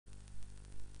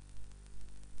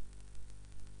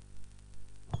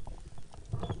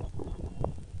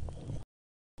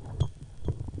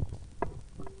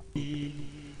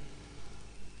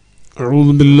أعوذ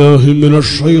بالله من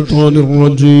الشيطان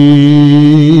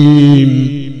الرجيم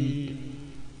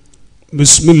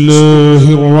بسم الله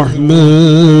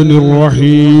الرحمن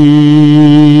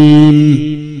الرحيم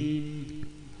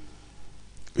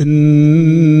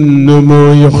إنما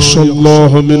يخشى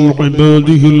الله من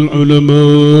عباده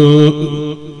العلماء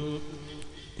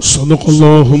صدق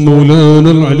الله مولانا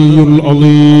العلي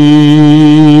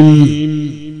العظيم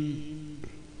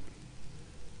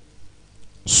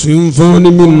صنفان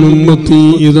من أمتي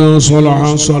إذا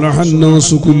صلح الناس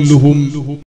كلهم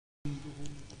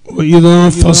وإذا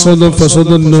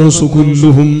فسد الناس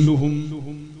كلهم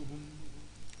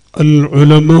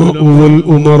العلماء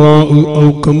والأمراء أو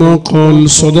كما قال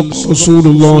صدق رسول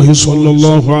الله صلى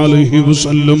الله عليه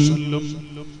وسلم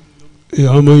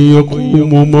يا من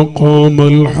يقوم مقام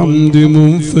الحمد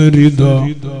منفردا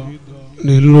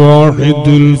للواحد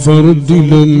الفرد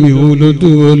لم يولد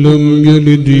ولم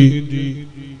يلد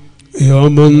يا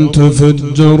من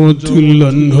تفجرت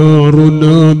الأنهار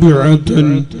نابعة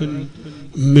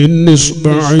من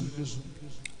إصبع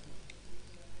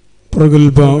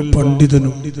പ്രഗൽഭ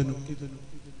പണ്ഡിതനും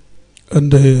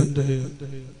എൻ്റെ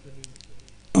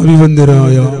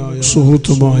അഭിവന്ദ്യരായ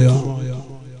സുഹൃത്തുമായ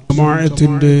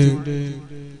ജമാഅത്തിന്റെ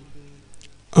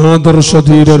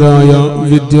ആദർശധീരരായ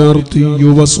വിദ്യാർത്ഥി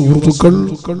യുവ സുഹൃത്തുക്കൾ,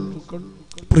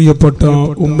 പ്രിയപ്പെട്ട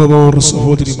ഉമ്മമാർ,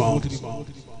 സഹോദരിമാർ,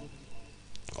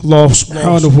 അല്ലാഹു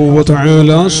സുബ്ഹാനഹു വ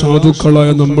തആല സാധുക്കളായ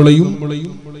നമ്മളെയും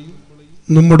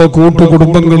നമ്മുടെ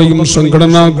കൂട്ടുകുടുംബങ്ങളെയും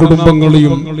സംഘടനാ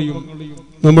കുടുംബങ്ങളെയും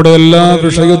നമ്മുടെ എല്ലാ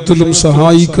വിഷയത്തിലും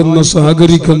സഹായിക്കുന്ന,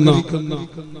 സഹകരിക്കുന്ന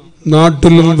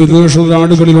നാട്ടിലും വിദേശ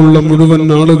നാടുകളിലുള്ള മുഴുവൻ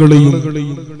ആളുകളെയും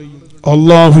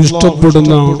അല്ലാഹു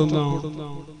ഇഷ്ടപ്പെടുന്ന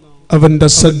അവന്റെ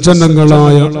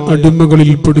സജ്ജനങ്ങളായ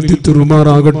അടിമകളിൽ പെടുത്തി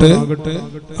തിരുമാറാകട്ടെ.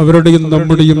 അവരുടെയും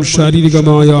നമ്മുടെയും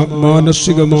ശാരീരികമായ,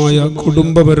 മാനസികമായ,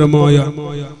 കുടുംബപരമായ,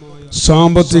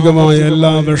 സാമ്പത്തികമായ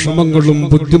എല്ലാ വിഷമങ്ങളും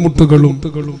ബുദ്ധിമുട്ടുകളും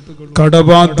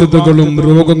കടബാധ്യതകളും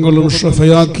രോഗങ്ങളും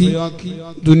ഷഫയാക്കി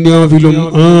ദുനിയാവിലും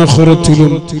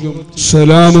ആഖിറത്തിലും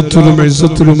സലാമത്തിലും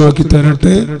ഇസ്സത്തിലുമാക്കി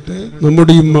തരട്ടെ.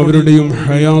 നമ്മുടെയും അവരുടെയും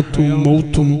ഹയാത്തും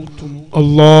മൗത്തും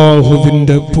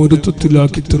അല്ലാഹുവിന്റെ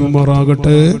പൊരുത്തത്തിലാക്കി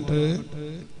തിരുമാറാകട്ടെ.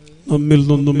 നമ്മിൽ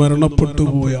നിന്ന് മരണപ്പെട്ടു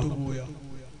പോയ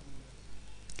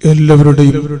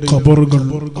എല്ലാവരുടെയും ഖബറുകൾ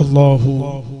അല്ലാഹു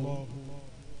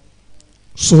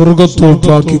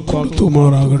സ്വർഗത്തോപ്പാക്കി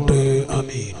കൊടുത്തുമാറാകട്ടെ.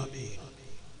 ആമീൻ.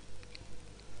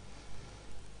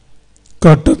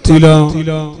 കട്ടത്തില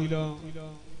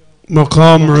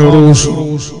മഖാം ഉറൂസ്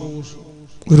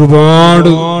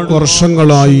ഒരുപാട്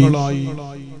വർഷങ്ങളായി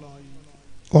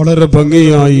വളരെ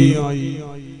ഭംഗിയായി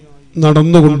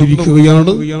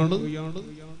നടന്നുകൊണ്ടിരിക്കുകയാണ്.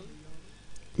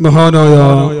 മഹാനായ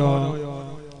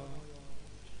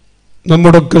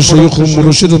നമ്മുടെയൊക്കെ ശൈഖും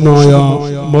മുർഷിദുമായ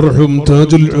മർഹൂം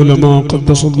താജുൽ ഉലമാ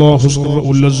ഖദ്ദസല്ലാഹു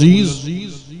സിർറഹുൽ അസീസ്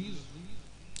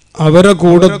അവരെ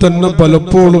കൂടെ തന്നെ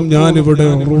പലപ്പോഴും ഞാൻ ഇവിടെ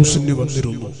ഉറൂസിന്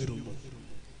വന്നിരുന്നു.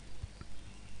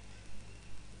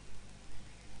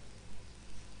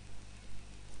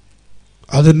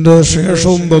 അതിന്റെ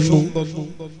ശേഷവും വന്നു.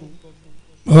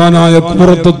 മഹാനായ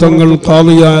കൂറത്ത് തങ്ങൾ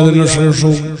ഖാദിയായതിനു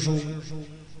ശേഷവും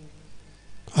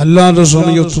അല്ലാതെ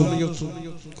സമയത്തും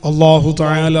അല്ലാഹു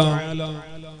തആല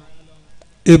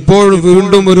ഇപ്പോൾ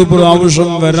വീണ്ടും ഒരു പ്രാവശ്യം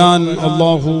വരാൻ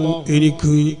അല്ലാഹു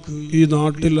എനിക്ക് ഈ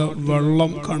നാട്ടിലെ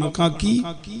വെള്ളം കണക്കാക്കി.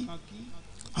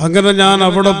 അങ്ങനെ ഞാൻ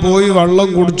അവിടെ പോയി വെള്ളം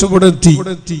കുടിച്ചുപെടുത്തി.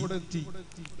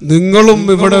 നിങ്ങളും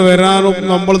ഇവിടെ വരാനും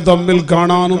നമ്മൾ തമ്മിൽ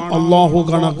കാണാനും അല്ലാഹു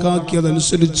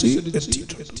കണക്കാക്കിയതനുസരിച്ച്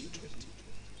എത്തിയിട്ടുണ്ട്.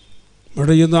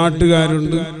 ഇവിടെ ഈ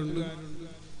നാട്ടുകാരുണ്ട്,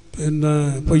 പിന്നെ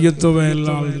പൊയ്യത്തബൈൽ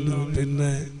ആളുണ്ട്,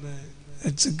 പിന്നെ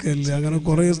എച്ചക്കല്ല്, അങ്ങനെ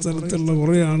കുറെ സ്ഥലത്തുള്ള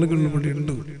കുറെ ആളുകൾ ഇവിടെ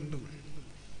ഉണ്ട്.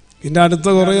 ഇതിന്റെ അടുത്ത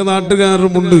കുറെ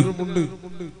നാട്ടുകാരുമുണ്ട്.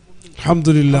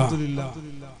 അൽഹംദുലില്ലാഹ്.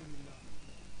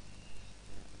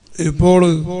 ഇപ്പോൾ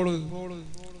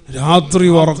രാത്രി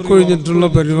ഉറക്കൊഴിഞ്ഞിട്ടുള്ള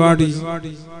പരിപാടി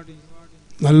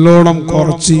നല്ലോണം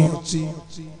കുറച്ച്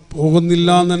പോകുന്നില്ല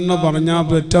എന്ന് തന്നെ പറഞ്ഞാൽ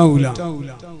പറ്റാവൂല.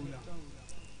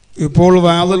 ഇപ്പോൾ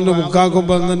വാദന്റെ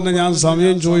മുക്കാക്കുമ്പോൾ തന്നെ ഞാൻ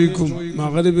സമയം ചോദിക്കും.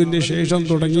 മഗ്‌രിബിന് ശേഷം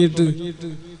തുടങ്ങിയിട്ട്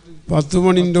 10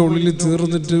 മണിന്റെ ഉള്ളിൽ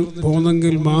തീർന്നിട്ട്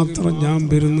പോന്നെങ്കിൽ മാത്രം ഞാൻ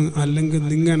വരുന്നു, അല്ലെങ്കിൽ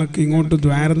നിങ്ങൾ എനക്ക് ഇങ്ങോട്ട്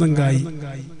ദ്വാരന്നങ്കായി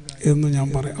എന്ന് ഞാൻ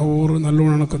പറയാം. ഓറ്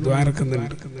നല്ലോണം എനക്ക്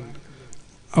ദ്വാരക്കുന്നുണ്ട്.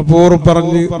 അപ്പോൾ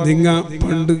പറഞ്ഞ് നിങ്ങ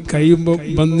പണ്ട് കഴിയുമ്പോ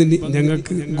വന്നിന്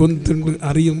ഞങ്ങൾക്ക് ഗൊന്തുണ്ട്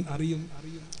അറിയും.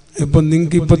 ഇപ്പൊ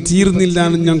നിങ്ങൾക്ക് ഇപ്പൊ തീർന്നില്ല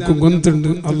ഞങ്ങൾക്ക് ഗൊന്തുണ്ട്,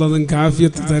 അല്ലാതെ നിങ്ങൾക്ക്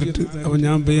ആഫിയത്ത് തരട്ട്. അപ്പൊ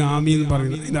ഞാൻ പോയി ആമീന്ന്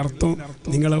പറയുന്നു. അതിന്റെ അർത്ഥം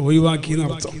നിങ്ങളെ ഒഴിവാക്കിയെന്ന്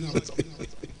അർത്ഥം.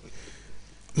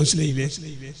 മനസ്സിലായില്ലേ?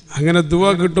 അങ്ങനെ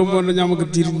ദുആ കിട്ടുമ്പോൾ നമുക്ക്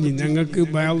തിരിഞ്ഞ് ഞങ്ങൾക്ക്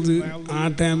ബയാദ് ആ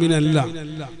ടൈമിനല്ല,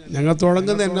 ഞങ്ങൾ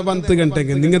തുടങ്ങുന്നത് എന്നെ 10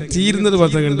 ഗണ്ടയ്ക്ക്, നിങ്ങൾ തീരുന്നത്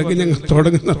 10 ഗണ്ടയ്ക്ക്, ഞങ്ങൾ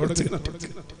തുടങ്ങുന്ന 10 ഗണ്ടയ്ക്ക്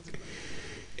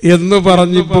എന്ന്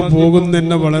പറഞ്ഞിപ്പോ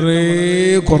പോകുന്നതന്നെ വളരെ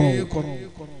കുറവ്.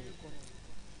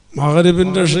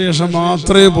 മഗ്‌രിബിന്റെ ശേഷം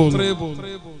മാത്രമേ പോകുന്നു.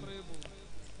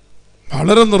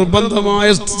 വളരെ നിർബന്ധമായ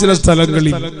ചില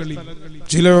സ്ഥലങ്ങളിൽ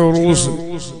ചില ഉറൂസ്,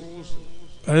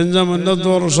 കഴിഞ്ഞ മുന്നത്തെ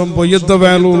വർഷം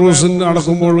പൊയ്യത്തബൈൽ ഉറൂസിന്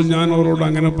നടക്കുമ്പോഴും ഞാൻ അവരോട്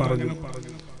അങ്ങനെ പറഞ്ഞു.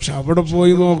 പക്ഷെ അവിടെ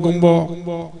പോയി നോക്കുമ്പോ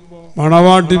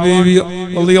മണവാട്ടി ബീവി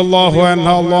റളിയല്ലാഹു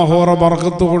അൻഹാ, അല്ലാഹു ഓറെ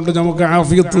ബർക്കത്ത് കൊണ്ട് നമുക്ക്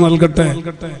ആഫിയത്ത് നൽകട്ടെ,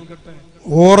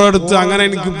 ഓറെടുത്ത് അങ്ങനെ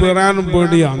എനിക്ക് പെടാനും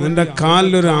പേടിയാ. എന്റെ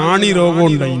കാലിലൊരു ആണി രോഗം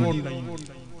ഉണ്ടായി.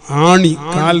 ആണി,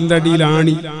 കാലിന്റെ അടിയിൽ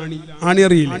ആണി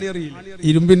അറിയില്ല,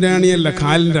 ഇരുമ്പിന്റെ ആണിയല്ല,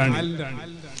 കാലിന്റെ ആണി.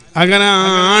 അങ്ങനെ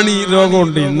ആണി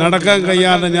രോഗമുണ്ട്. നടക്കാൻ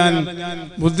കഴിയാതെ ഞാൻ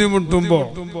ബുദ്ധിമുട്ടുമ്പോ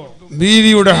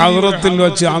ബീവിയുടെ ഹദ്റത്തിൽ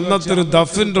വെച്ച് അന്നത്തെ ഒരു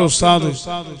ദഫിന്റെ ഉസ്താദ്,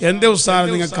 എന്റെ ഉസ്താദ്,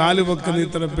 നിങ്ങൾ കാല് വെക്കുന്ന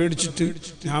ഇത്ര പേടിച്ചിട്ട്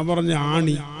ഞാൻ പറഞ്ഞ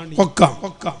ആണി ഒക്കാം,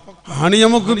 ആണി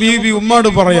നമുക്ക് ബീവി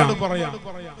ഉമ്മാട് പറയാം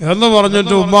എന്ന്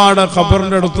പറഞ്ഞിട്ട് ഉമ്മാടെ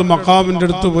ഖബറിന്റെ അടുത്ത് മഖാമിന്റെ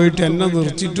അടുത്ത് പോയിട്ട് എന്നെ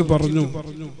നിർത്തിയിട്ട് പറഞ്ഞു,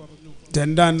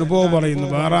 എന്റെ അനുഭവം പറയുന്നു,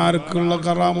 വേറെ ആർക്കുള്ള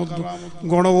കറാമത്ത്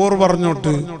ഗുണവോർ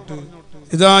പറഞ്ഞോട്ട്,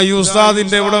 ഇതാ ഈ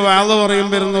ഉസ്താദിന്റെ ഇവിടെ വാദം പറയും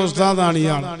വരുന്ന ഉസ്താദാണ്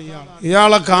ഇയാൾ.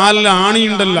 ഇയാളെ കാലിൽ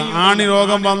ആണിയുണ്ടല്ലോ, ആണി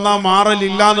രോഗം വന്നാൽ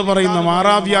മാറലില്ല എന്ന് പറയുന്ന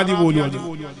മാറാവ്യാധി പോലും അത്.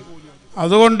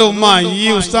 അതുകൊണ്ട് ഉമ്മ, ഈ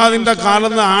ഉസ്താദിന്റെ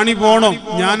കാലിന്ന് ആണി പോണം,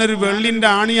 ഞാനൊരു വെള്ളിന്റെ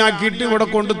ആണിയാക്കിയിട്ട് ഇവിടെ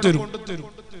കൊണ്ടുതരും.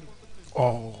 ഓ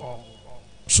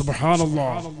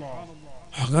സുബ്ഹാനല്ലാഹ്,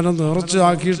 അങ്ങനെ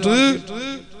നിറച്ചാക്കിയിട്ട്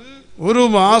 1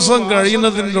 മാസം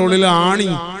കഴിയുന്നതിൻ്റെ ഉള്ളിൽ ആണി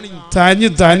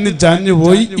തഞ്ഞു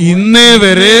പോയി. ഇന്നേ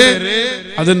വരെ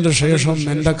അതിന്റെ ശേഷം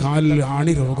എന്റെ കാലിൽ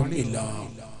ആണി രോഗം ഇല്ല.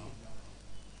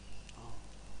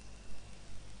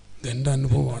 എന്റെ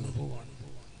അനുഭവമാണ്.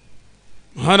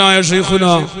 മഹാനായ ശൈഖുന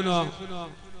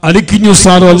അലിക്കിഞ്ഞു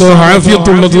ഉസ്താദ്, അല്ലാഹു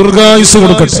ആഫിയത്തുള്ള ദീർഘായുസ്സ്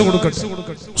കൊടുക്കട്ടെ.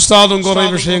 ഉസ്താദും കുറെ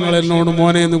വിഷയങ്ങൾ എന്നോട്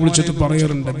മോനെ എന്ന് വിളിച്ചിട്ട്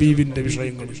പറയാറുണ്ട്, ബീവിന്റെ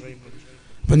വിഷയങ്ങൾ.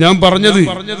 അപ്പൊ ഞാൻ പറഞ്ഞത്,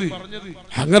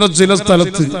 അങ്ങനെ ചില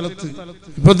സ്ഥലത്ത്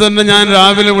ഇപ്പൊ തന്നെ ഞാൻ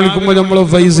രാവിലെ വിളിക്കുമ്പോ നമ്മള്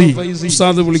ഫൈസി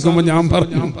ഉസ്താദ് വിളിക്കുമ്പോ ഞാൻ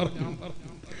പറഞ്ഞു,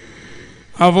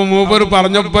 അപ്പൊ മൂപ്പർ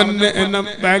പറഞ്ഞപ്പോ എന്നെ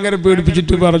ഭയങ്കര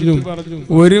പേടിപ്പിച്ചിട്ട് പറഞ്ഞു,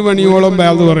 1 മണിയോളം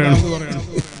ബാഗ് പറയണം.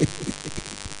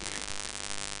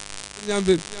 ഞാൻ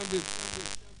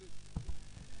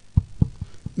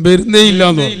വരുന്നേ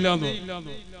ഇല്ലാന്നോ?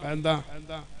 എന്താ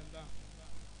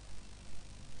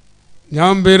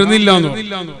ഞാൻ വരുന്നില്ലാന്നോ?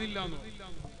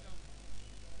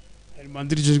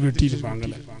 മന്ത്രിച്ചു കിട്ടിയിട്ട്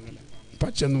പാങ്ങല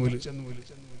പച്ചന്നൂല്.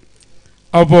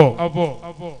 അപ്പോ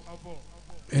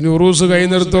ഇനി ഉറൂസ്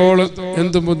കഴിയുന്നിടത്തോളം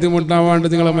എന്ത് ബുദ്ധിമുട്ടാവാണ്ട്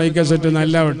നിങ്ങളെ മൈക്ക സെറ്റ്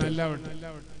നല്ലാവട്ടെ.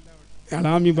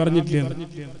 അളാമി പറഞ്ഞിട്ടില്ല.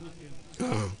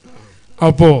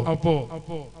 അപ്പോ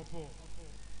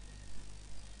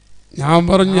ഞാൻ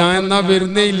പറഞ്ഞു, ഞാൻ എന്നാ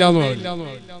വരുന്നേ ഇല്ലാന്ന് പറഞ്ഞു.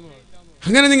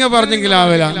 അങ്ങനെ നിങ്ങൾ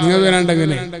പറഞ്ഞെങ്കിലാവില്ല, നിങ്ങൾ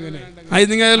വരാണ്ടെങ്ങനെ അത്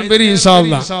നിങ്ങൾ വരും ഇൻഷാ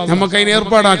അല്ലാഹ്, നമുക്ക് അതിന്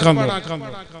ഏർപ്പാടാക്കാൻ.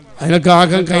 അതിനൊക്കെ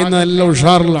ആക്കാൻ കഴിയുന്ന നല്ല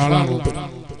ഉഷാറുള്ള ആളാണ്.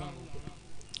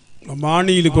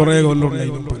 മാണിയിൽ കുറെ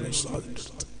കൊല്ലമുണ്ടായിരുന്നു,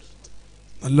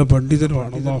 നല്ല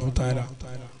പണ്ഡിതരുമാണ്. അല്ലാഹു തആല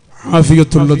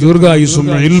ആഫിയത്തുള്ള ദീർഘായുസ്സും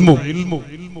ഇൽമും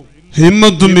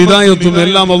ഹിമ്മത്തും ഹിദായത്തും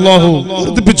എല്ലാം അല്ലാഹു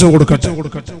വർദ്ധിപ്പിച്ചു കൊടുക്കട്ടെ.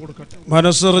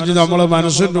 മനസ്സറിഞ്ഞ് നമ്മളെ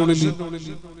മനസ്സിന്റെ ഉള്ളിൽ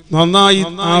നന്നായി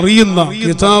അറിയുന്ന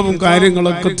കിതാബും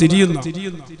കാര്യങ്ങളൊക്കെ തിരിയുന്ന,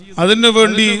 അതിനു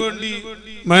വേണ്ടി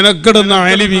മെനക്കെടുന്ന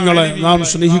ആലിമീങ്ങളെ നാം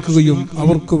സ്നേഹിക്കുകയും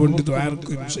അവർക്ക് വേണ്ടി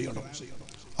ദ്വാരക്കുകയും ചെയ്യണം.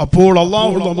 അപ്പോൾ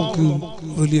അല്ലാഹു നമുക്ക്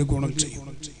വലിയ ഗുണം ചെയ്യും.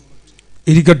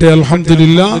 ഇരിക്കട്ടെ,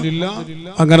 അൽഹംദുലില്ലാഹ്.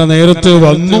 അങ്ങനെ നേരത്തെ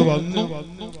വന്നു.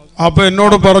 അപ്പൊ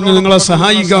എന്നോട് പറഞ്ഞു, നിങ്ങളെ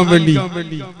സഹായിക്കാൻ വേണ്ടി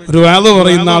ഒരു വാദ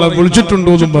പറയുന്ന ആളെ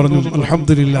വിളിച്ചിട്ടുണ്ടോ എന്നും പറഞ്ഞു.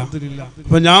 അൽഹംദുലില്ലാഹ്.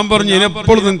 അപ്പൊ ഞാൻ പറഞ്ഞു,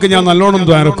 ഇനിയെപ്പോഴും നിങ്ങൾക്ക് ഞാൻ നല്ലോണം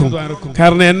ദ്വാരക്കും,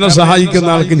 കാരണം എന്നെ സഹായിക്കുന്ന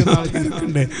ആൾക്ക് ഞാൻ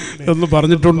ദ്വാരക്കണ്ടേ എന്ന്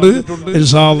പറഞ്ഞിട്ടുണ്ട്.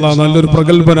 ഇൻഷാ അല്ലാഹ് നല്ലൊരു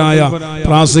പ്രഗത്ഭനായ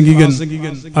പ്രാസംഗികൻ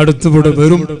അടുത്തിവിടെ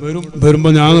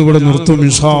വരുമ്പോ ഞാൻ ഇവിടെ നിർത്തും.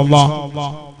 ഇൻഷാ അല്ലാഹ്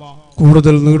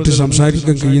കൂടുതൽ നീട്ടി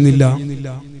സംസാരിക്കാൻ കഴിയുന്നില്ല.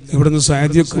 ഇവിടുന്ന്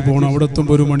സാദിയക്ക് പോകണം. അവിടെ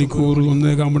എത്തുമ്പോൾ 1 മണിക്കൂർ,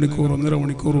 1.25 മണിക്കൂർ, 1.5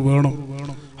 മണിക്കൂർ വേണം.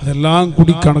 അതെല്ലാം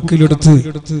കൂടി കണക്കിലെടുത്ത്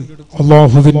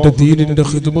അല്ലാഹുവിന്റെ ദീനിന്റെ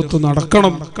ഖിദ്മത്ത്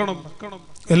നടക്കണം.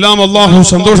 എല്ലാം അല്ലാഹു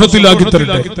സന്തോഷത്തിലാക്കി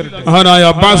തരട്ടെ. മഹാനായ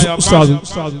അബ്ബാസ് ഉസ്താദ്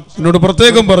എന്നോട്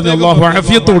പ്രത്യേകം പറഞ്ഞു, അല്ലാഹു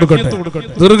ആഫിയത്ത് കൊടുക്കട്ടെ,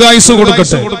 ദീർഘായുസ്സ്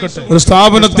കൊടുക്കട്ടെ. ഒരു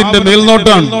സ്ഥാപനത്തിന്റെ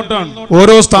മേൽനോട്ടാണ്.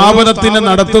 ഓരോ സ്ഥാപനത്തിനെ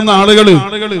നടത്തുന്ന ആളുകൾ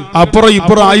അപ്പുറം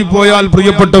ഇപ്പുറം ആയി പോയാൽ,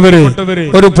 പ്രിയപ്പെട്ടവരെ,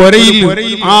 ഒരു പൊരയിൽ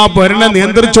ആ പൊരനെ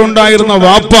നിയന്ത്രിച്ചുകൊണ്ടായിരുന്ന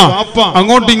വാപ്പ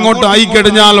അങ്ങോട്ടും ഇങ്ങോട്ടും ആയി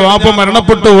കഴിഞ്ഞാൽ, വാപ്പ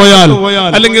മരണപ്പെട്ടു പോയാൽ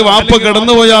അല്ലെങ്കിൽ വാപ്പ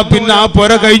കിടന്നുപോയാൽ പിന്നെ ആ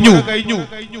പൊര കഴിഞ്ഞു.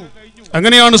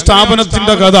 അങ്ങനെയാണ്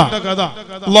സ്ഥാപനത്തിന്റെ കഥ.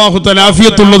 അല്ലാഹു തആല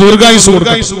ആഫിയത്തുള്ള ദീർഘായുസ്സ്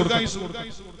കൊടുക്കട്ടെ.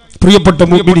 പ്രിയപ്പെട്ട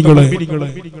മുഅ്മിനീങ്ങളെ,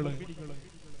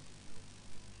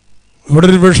 ഇവിടെ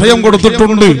ഒരു വിഷയം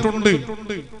കൊടുത്തിട്ടുണ്ട്.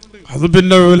 അത്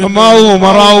പിന്നെ ഉലമാവും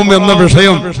ഉമറാവും എന്ന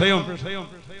വിഷയം.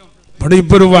 ഇവിടെ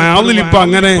ഇപ്പൊ ഒരു വാതിൽ ഇപ്പൊ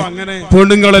അങ്ങനെ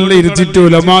പെണ്ണുങ്ങളെല്ലാം ഇരുത്തിട്ട്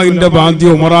ഉലമാവിന്റെ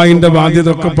ബാധ്യത ഉമറായിന്റെ ബാധ്യത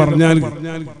ഒക്കെ പറഞ്ഞാൽ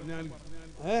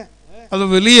അത്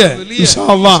വലിയ ഇൻഷാ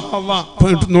അല്ലാഹ്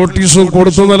നോട്ടീസ്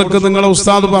കൊടുത്ത നിലക്ക് നിങ്ങളെ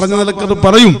ഉസ്താദ് പറഞ്ഞ നിലക്ക് അത്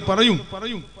പറയും.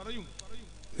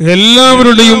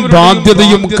 എല്ലാവരുടെയും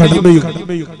ബാധ്യതയും കടമയും,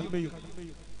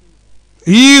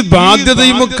 ഈ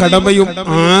ബാധ്യതയും കടമയും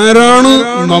ആരാണ്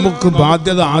നമുക്ക്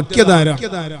ബാധ്യത ആക്കിയതാരാ?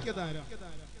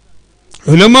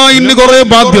 ഉലമാഇന് കുറെ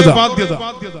ബാധ്യത,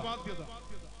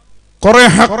 കുറെ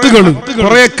ഹക്കുകൾ,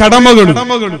 കുറെ കടമകൾ.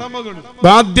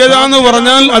 ബാധ്യത എന്ന്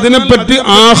പറഞ്ഞാൽ അതിനെപ്പറ്റി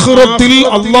ആഖിറത്തിൽ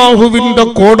അള്ളാഹുവിന്റെ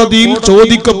കോടതിയിൽ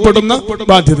ചോദിക്കപ്പെടുന്ന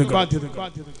ബാധ്യതകൾ.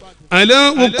 അലാ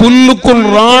വകുല്ലുകും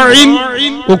റാഇൻ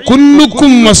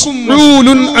വകുല്ലുകും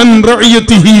മസ്ഊലുൻ അൻ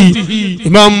റഇയതിഹി.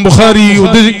 ഇമാം ബുഖാരി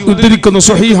ഉദ്ധരിക്കുന്ന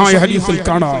സ്വഹീഹായ ഹദീസിൽ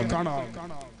കാണാം,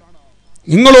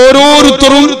 നിങ്ങൾ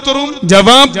ഓരോരുത്തരും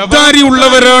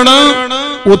ജവാബ്ദാരിയുള്ളവരാണ്,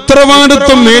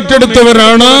 ഉത്തരവാദിത്വം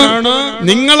ഏറ്റെടുത്തവരാണ്.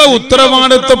 നിങ്ങളെ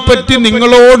ഉത്തരവാദിത്വത്തെപ്പറ്റി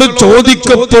നിങ്ങളോട്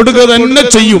ചോദിക്കപ്പെടുക തന്നെ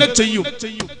ചെയ്യും.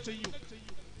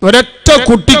 ഒരൊറ്റ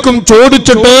കുട്ടിക്കും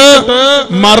ചോദിച്ചിട്ട്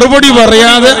മറുപടി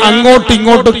പറയാതെ അങ്ങോട്ടും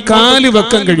ഇങ്ങോട്ടും കാല്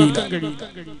വെക്കാൻ കഴിയില്ല.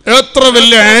 എത്ര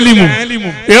വലിയ ആലിമും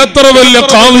എത്ര വലിയ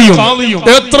ഖാദിയും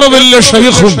എത്ര വലിയ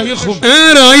ശൈഖും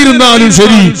ആരായിരുന്നാലും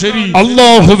ശരി,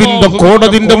 അല്ലാഹുവിന്റെ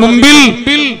കോടതിന്റെ മുമ്പിൽ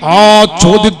ആ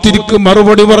ചോദ്യത്തിற்கு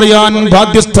മറുപടി പറയാൻ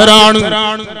ബാധ്യസ്ഥരാണ്.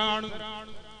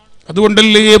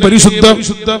 അതുകൊണ്ടല്ലേ പരിശുദ്ധ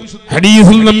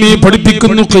ഹദീസിൽ നമ്മെ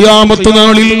പഠിപ്പിക്കുന്നു, ഖിയാമത്ത്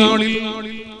നാളിൽ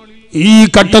ഈ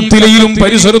കട്ടത്തിലയിലും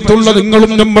പരിസരത്തുള്ള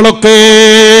നിങ്ങളും നമ്മളൊക്കെ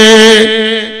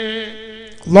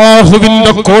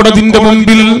അല്ലാഹുവിന്റെ കോടതിന്റെ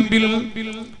മുമ്പിൽ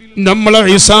നമ്മളെ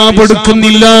ഹിസാബ്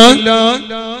എടുക്കുന്നില്ല,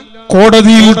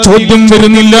 കോടതിയിൽ ചോദ്യം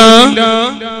വരുന്നില്ല,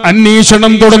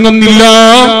 അന്വേഷണം തുടങ്ങുന്നില്ല.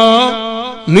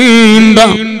 നീണ്ട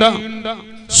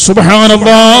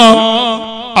സുബ്ഹാനല്ലാഹ്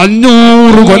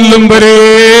 500 കൊല്ലം വരെ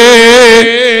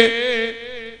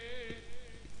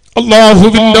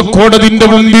അല്ലാഹുവിന്റെ കോടതിന്റെ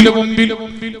മുമ്പിൽ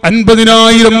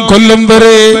 50,000 കൊല്ലം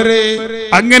വരെ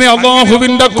അങ്ങനെ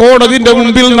അല്ലാഹുവിന്റെ കോടതിന്റെ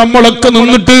മുമ്പിൽ നമ്മളൊക്കെ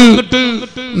നിന്നിട്ട്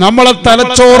നമ്മളെ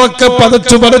തലച്ചോറൊക്കെ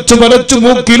പതച്ചു പതച്ചു പതച്ചു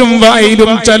മൂക്കിലും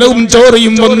വായിലും ചലവും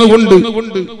ചോരയും വന്നുകൊണ്ട്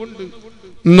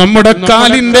നമ്മുടെ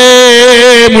കാലിന്റെ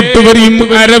മുട്ടുവരെയും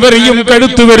അരവരെയും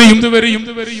കഴുത്തുവരെയും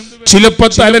ചിലപ്പോ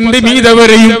തലന്റെ മീതെ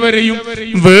വരെയും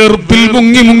വേർപ്പിൽ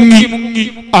മുങ്ങി മുങ്ങി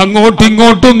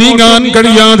അങ്ങോട്ടിങ്ങോട്ടും നീങ്ങാൻ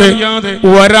കഴിയാതെ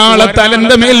ഒരാളെ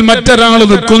തലന്റെ മേൽ മറ്റൊരാൾ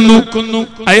നിൽക്കുന്നു,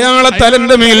 അയാളെ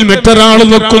തലന്റെ മേൽ മറ്റൊരാൾ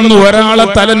നിൽക്കുന്നു, ഒരാളെ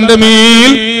തലന്റെ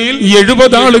മേൽ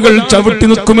 70 ആളുകൾ ചവിട്ടി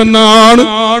നിൽക്കുമെന്നാണ്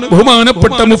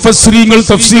ബഹുമാനപ്പെട്ട മുഫസ്സിരീങ്ങൾ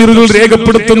തഫ്സീറുകൾ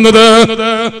രേഖപ്പെടുത്തുന്നത്.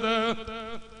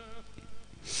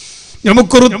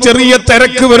 നമുക്കൊരു ചെറിയ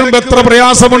തിരക്ക് വരുമ്പോ എത്ര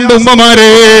പ്രയാസമുണ്ട്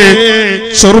ഉമ്മമാരെ,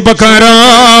 ചെറുപ്പക്കാരാ.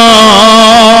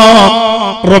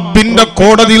 റബ്ബിന്റെ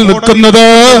കോടതിയിൽ നിൽക്കുന്നത്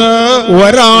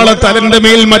ഒരാളെ തലന്റെ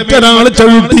മേൽ മറ്റൊരാൾ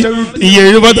ചവിട്ടി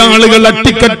 70 ആളുകൾ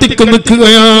അട്ടിക്കട്ടിക്ക്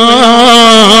നിൽക്കുകയാണ്.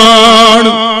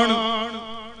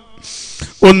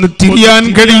 ഒന്ന് തിരിയാൻ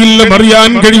കഴിയില്ല,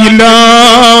 മറിയാൻ കഴിയില്ല.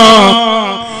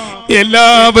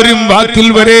 എല്ലാവരും വാക്കിൽ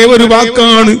ഒരേ ഒരു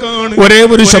വാക്കാണ്, ഒരേ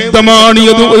ഒരു ശബ്ദമാണ്.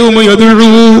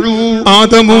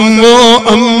 ആദമും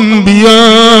അംബിയാ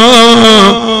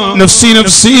നഫ്സി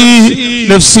നഫ്സി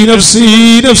നഫ്സി നഫ്സി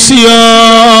നഫ്സിയാ.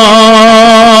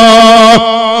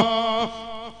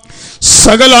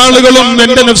 സകല ആളുകളും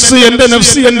എന്റെ നഫ്സ് എന്റെ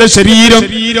നഫ്സ് എന്റെ ശരീരം,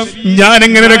 ഞാൻ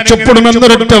എങ്ങനെ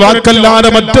രക്ഷപ്പെടുമെന്നൊരൊറ്റ വാക്കല്ലാതെ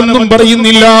മറ്റൊന്നും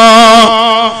പറയുന്നില്ല.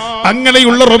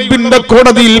 അങ്ങനെയുള്ള റബ്ബിന്റെ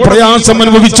കോടതിയിൽ പ്രയാസം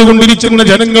അനുഭവിച്ചു കൊണ്ടിരിക്കുന്ന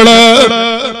ജനങ്ങള്,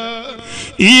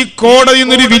 ഈ കോടതിയിൽ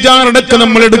നിന്നൊരു വിചാരണക്ക്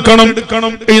നമ്മൾ എടുക്കണം,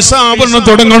 ഹിസാബിന്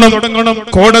തുടങ്ങണം,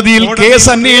 കോടതിയിൽ കേസ്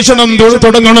അന്വേഷണം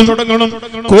തുടങ്ങണം,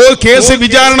 കേസ്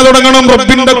വിചാരണ തുടങ്ങണം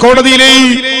റബ്ബിന്റെ കോടതിയിലെ.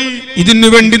 ഇതിനു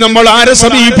വേണ്ടി നമ്മൾ ആരെ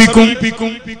സമീപിക്കും?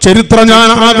 ചരിത്രം ഞാൻ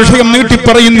ആ വിഷയം നീട്ടി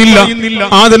പറയുന്നില്ല.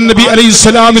 ആദം നബി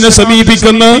അലൈഹിസ്സലാമിനെ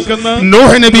സമീപിക്കുന്ന,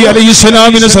 നൂഹ് നബി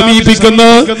അലൈഹിസ്സലാമിനെ സമീപിക്കുന്ന,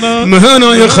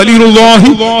 മഹാനായ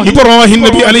ഖലീലുല്ലാഹി ഇബ്രാഹിം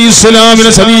നബി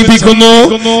അലൈഹിസ്സലാമിനെ സമീപിക്കുന്നു,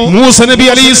 മൂസ നബി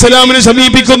അലൈഹിസ്സലാമിനെ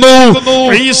സമീപിക്കുന്നു,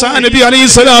 ഈസാ നബി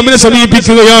അലൈഹിസ്സലാമിനെ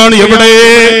സമീപിക്കുകയാണ്. എവിടെ?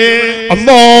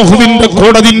 അല്ലാഹുവിന്റെ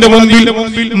കോടതിന്റെ മുമ്പിൽ,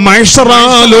 മഹ്ശറ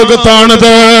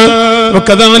ലോകത്താണത്.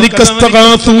 وكذلك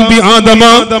استغاثوا بآدم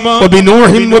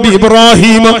وبنوح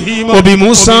وبإبراهيم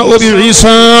وبموسى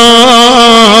وبعيسى.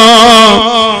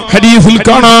 حديث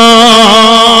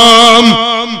الكرام.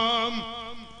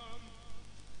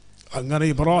 അങ്ങനെ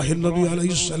ഇബ്രാഹിം നബി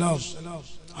അലൈഹിസ്സലാം,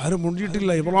 ആരും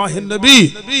മുണ്ടിയിട്ടില്ല. ഇബ്രാഹിം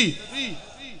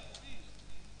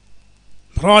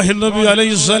നബി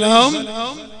അലൈഹിസ്സലാം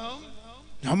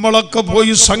നമ്മളൊക്കെ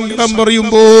പോയി സങ്കടം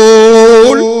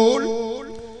പറയുമ്പോൾ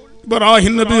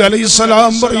ഇബ്രാഹിം നബി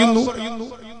അലൈഹിസ്സലാം പറയുന്നു,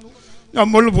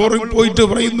 നമ്മൾ പോയിട്ട്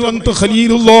പറയുന്നു, അന്ത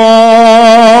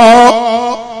ഖലീലുല്ലാഹ്,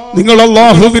 നിങ്ങൾ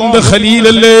അല്ലാഹുവിന്റെ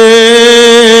ഖലീലല്ലേ.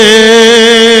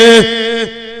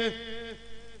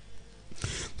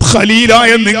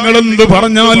 ഖലീലായ നിങ്ങളെന്ത്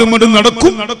പറഞ്ഞാലും അത്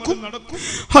നടക്കും.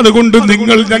 അതുകൊണ്ട്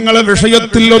നിങ്ങൾ ഞങ്ങളെ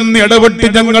വിഷയത്തിൽ ഒന്ന് ഇടപെട്ട്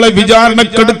ഞങ്ങളെ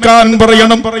വിചാരണക്കെടുക്കാൻ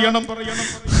പറയണം.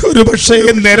 ഒരു പക്ഷേ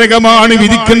നരകമാണ്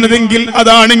വിധിക്കുന്നതെങ്കിൽ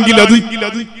അതാണെങ്കിൽ അത്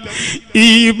ഈ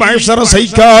മഹ്ശറ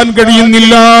സഹിക്കാൻ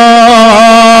കഴിയുന്നില്ല.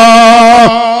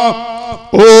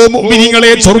 ഓ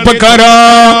മുഅ്മിനീങ്ങളെ, ചെറുപ്പക്കാരാ,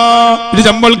 ഇത്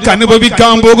നമ്മൾക്ക്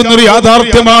അനുഭവിക്കാൻ പോകുന്ന ഒരു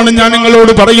യാഥാർത്ഥ്യമാണ് ഞാൻ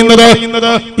നിങ്ങളോട് പറയുന്നത്.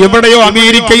 എവിടെയോ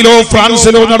അമേരിക്കയിലോ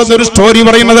ഫ്രാൻസിലോ നടന്നൊരു സ്റ്റോറി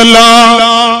പറയുന്നതല്ല,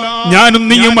 ഞാനും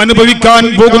നീയും അനുഭവിക്കാൻ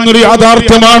പോകുന്നൊരു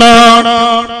യാഥാർത്ഥ്യമാണ്.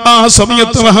 ആ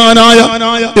സമയത്ത് മഹാനായ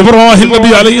ഇബ്രാഹിം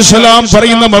നബി അലൈഹിസ്സലാം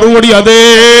പറയുന്ന മറുപടി, അതേ,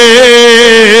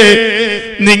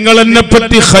 നിങ്ങൾ എന്നെ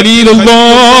പറ്റി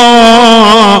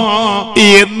ഖലീലുല്ലാഹ്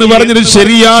എന്ന് പറഞ്ഞത്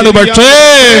ശരിയാണ്. പക്ഷേ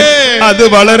അത്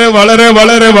വളരെ വളരെ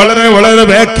വളരെ വളരെ വളരെ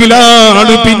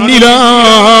ബാക്കിലാണ്,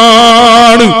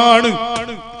 പിന്നിലാണ്.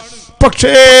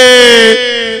 പക്ഷേ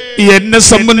എന്നെ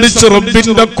സംബന്ധിച്ച്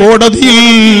റബ്ബിന്റെ കോടതിയിൽ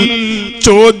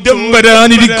ചോദ്യം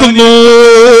വരാനിരിക്കുന്നു.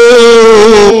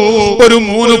 ഒരു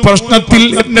 3 പ്രശ്നത്തിൽ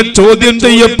എന്നെ ചോദ്യം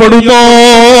ചെയ്യപ്പെടുമോ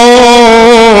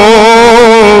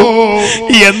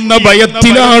എന്ന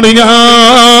ഭയത്തിലാണ്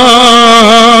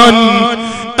ഞാൻ.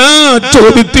 ആ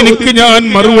ചോദ്യത്തിന് ഞാൻ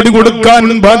മറുപടി കൊടുക്കാൻ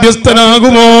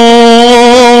ബാധ്യസ്ഥനാകുമോ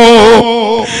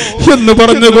എന്ന്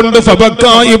പറഞ്ഞുകൊണ്ട്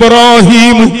ഫബക്കാ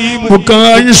ഇബ്രാഹിം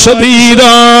ബുകാൻ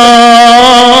ശദീദാ,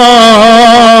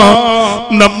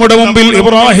 നമ്മുടെ മുമ്പിൽ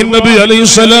ഇബ്രാഹിം നബി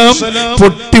അലൈഹിസ്സലാം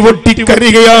പൊട്ടി പൊട്ടി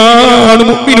കരയുകയാണ്.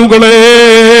 മുഅ്മിനുകളെ,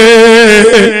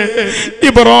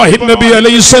 ഇബ്രാഹിം നബി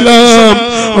അലൈഹിസ്സലാം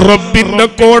റബ്ബിന്റെ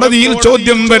കോടതിയിൽ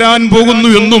ചോദ്യം വരാൻ പോകുന്നു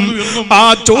എന്നും ആ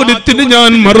ചോദ്യത്തിന്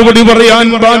ഞാൻ മറുപടി പറയാൻ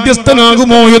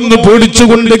ബാധ്യസ്ഥനാകുമോ എന്ന്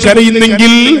പേടിച്ചുകൊണ്ട്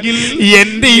കരയുന്നെങ്കിൽ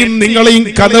എന്റെയും നിങ്ങളെയും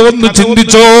കഥ ഒന്ന്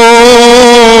ചിന്തിച്ചോ.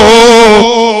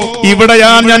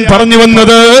 ഇവിടെയാണ് ഞാൻ പറഞ്ഞു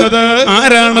വന്നത്,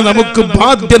 ആരാണ് നമുക്ക്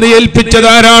ബാധ്യത ഏൽപ്പിച്ചത്,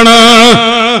 ആരാണ്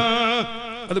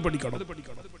അത് പഠിക്കണം.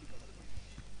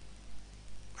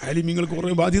 ആലിമീങ്ങൾക്ക്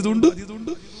കുറെ ബാധ്യത ഉണ്ട്,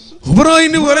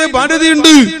 ഇബ്രാഹിമിന് കുറെ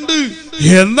ബാധ്യതയുണ്ട്.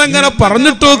 എന്തെങ്ങനെ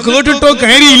പറഞ്ഞിട്ടോ കേട്ടിട്ടോ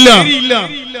കാര്യമില്ല.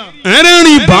 ആരാണ്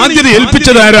ഈ ബാധ്യത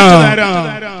ഏൽപ്പിച്ചത്, ആരാ?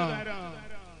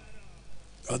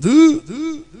 അത്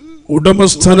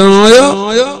ഉടമസ്ഥനായ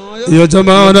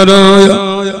യജമാനനായ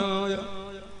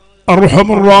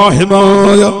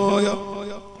അർഹമുർ-റാഹിമായ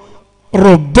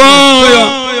റബ്ബായ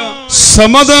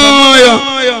സമദായ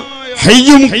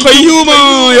ഹയ്യും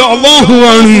ഖയ്യൂമായ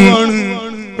അല്ലാഹുവാണ്.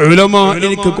 ഉലമാ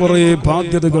എനിക്ക് കുറെ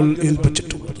ബാധ്യതകൾ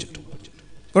ഏൽപ്പിച്ചിട്ടുണ്ട്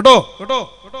കേട്ടോ.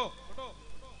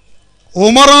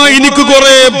 ഉമറ എനിക്ക്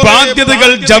കുറെ ബാധ്യതകൾ,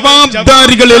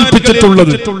 ജവാബ്ദാരികൾ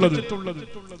ഏൽപ്പിച്ചിട്ടുള്ളത്.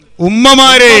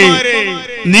 ഉമ്മമാരെ,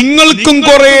 നിങ്ങൾക്കും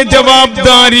കുറെ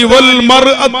ജവാബ്ദാരി. വൽ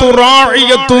മർഅതു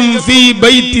റാഇയത്തുൻ ഫീ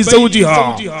ബൈതി സൗജിഹാ.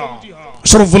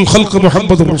 അഷ്റഫുൽ ഖൽഖ്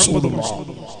മുഹമ്മദുർ റസൂലുള്ളാഹ്.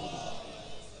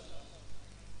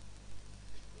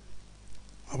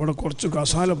 അവിടെ കുറച്ച്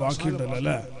കസാല ബാക്കിയുണ്ടല്ലോ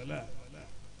അല്ലേ?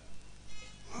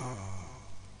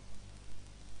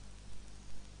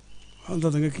 എന്താ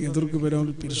നിങ്ങൾക്ക് എതിർക്ക് വരാൻ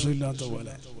തിരിച്ചില്ലാത്ത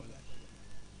പോലെ?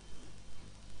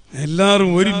 എല്ലാവരും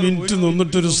 1 മിനിറ്റ്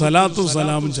നിന്നിട്ടൊരു സലാത്തും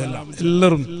സലാമും ചെല്ലാം.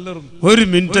 എല്ലാവരും 1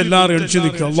 മിനിറ്റ് എല്ലാവരും എണിച്ചു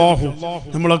നിൽക്കുക. അല്ലാഹു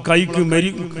നമ്മളെ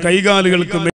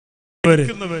കൈകാലുകൾക്ക്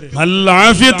നല്ല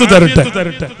ആഫിയത്ത് തരട്ടെ.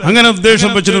 അങ്ങനെ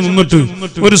ഉദ്ദേശം വെച്ചിട്ട് നിന്നിട്ട്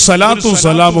ഒരു സലാത്തും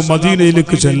സലാമും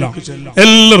മദീനയിലേക്ക് ചെല്ലാം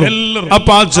എല്ലാവരും.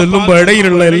 അപ്പൊ ആ ചെല്ലുമ്പോ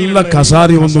ഇടയിലുള്ള എല്ലാ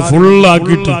കസാരയും ഒന്ന്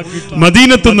ഫുള്ളാക്കിയിട്ട്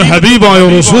മദീനത്തുനിന്ന് ഹബീബായ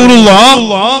റസൂലുള്ളാഹ്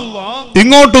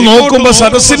ഇങ്ങോട്ട് നോക്കുമ്പോ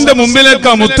സദസ്സിന്റെ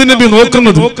മുമ്പിലേക്കാ മുത്തുനബി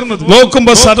നോക്കുന്നത്.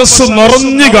 നോക്കുമ്പോ സദസ്സ്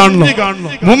നിറഞ്ഞു കാണണം.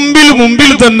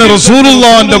 മുമ്പിൽ തന്നെ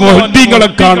റസൂലുള്ളാഹിന്റെ മുഹബ്ബീങ്ങളെ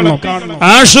കാണണം,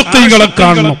 ആശിഖീങ്ങളെ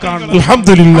കാണണം.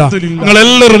 അൽഹംദുലില്ലാഹ്, നിങ്ങൾ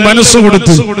എല്ലാവരും മനസ്സ്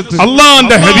കൊടുത്ത്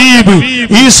അല്ലാഹുവിന്റെ ഹബീബ്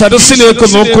ഈ സദസ്സിലേക്ക്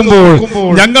നോക്കുമ്പോൾ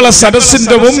ഞങ്ങളെ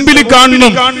സദസ്സിന്റെ മുമ്പിൽ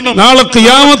കാണണം. നാളെ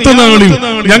ഖിയാമത്ത് നാളിൽ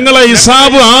ഞങ്ങളെ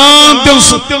ഹിസാബ് ആദ്യം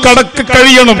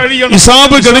കഴിയണം.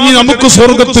 ഹിസാബ് കഴിഞ്ഞ് നമുക്ക്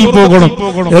സ്വർഗത്തിൽ പോകണം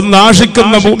എന്ന്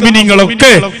ആശിക്കുന്ന മുഅ്മിനീങ്ങളെ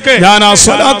ഞാൻ ആ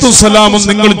സ്വലാത്തും സലാമും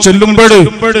നിങ്ങൾ ചെല്ലുമ്പോൾ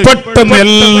പെട്ടെന്ന്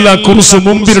എല്ലാ കുർസ്,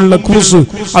 മുമ്പിലുള്ള കുർസ്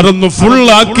അതൊന്ന്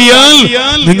ഫുള്ളാക്കിയാൽ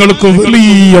നിങ്ങൾക്ക്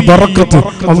വലിയ ബറക്കത്ത്.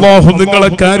 അല്ലാഹു നിങ്ങളെ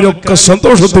കാര്യമൊക്കെ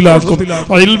സന്തോഷത്തിലാക്കും.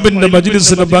 ഇൽമിന്റെ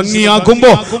മജ്ലിസിനെ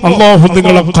ഭംഗിയാക്കുമ്പോ അല്ലാഹു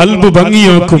നിങ്ങളെ ഖൽബ്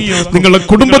ഭംഗിയാക്കും, നിങ്ങളെ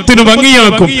കുടുംബത്തിന്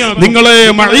ഭംഗിയാക്കും, നിങ്ങളെ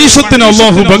മഈശത്തിന്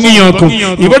അല്ലാഹു ഭംഗിയാക്കും.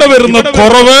 ഇവിടെ വരുന്ന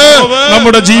കുറവ്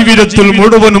നമ്മുടെ ജീവിതത്തിൽ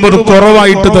മുഴുവനും ഒരു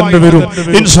കുറവായിട്ട് തന്നെ വരും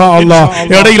ഇൻഷാ അല്ലാഹ്.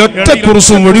 ഇടയിൽ ഒറ്റ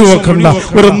കുർസും ഒഴിവാക്കണം. വെക്കണ്ട,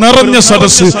 ഒരു നിറഞ്ഞ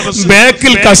സദസ്,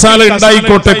 ബാക്കിൽ കസാല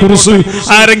ഉണ്ടായിക്കോട്ടെ, കുറുസ്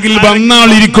ആരെങ്കിലും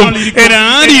വന്നാളിരിക്കും.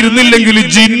 ആരും ഇരുന്നില്ലെങ്കിൽ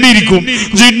ജിന്നിരിക്കും,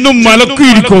 ജിന്നും മലക്കും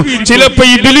ഇരിക്കും, ചിലപ്പോ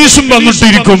ഇബ്ലീസും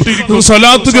വന്നിട്ടിരിക്കും.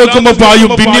 സ്വലാത്ത് കേൾക്കുമ്പോ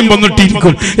പായും പിന്നെയും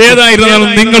വന്നിട്ടിരിക്കും. ഏതായിരുന്നാലും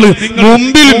നിങ്ങൾ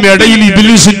മുമ്പിലും ഇടയിൽ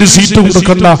ഇബ്ലീസിന്റെ സീറ്റ്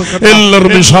കൊടുക്കണ്ട.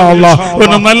 എല്ലാവരും ഇൻഷാ അല്ലാഹ്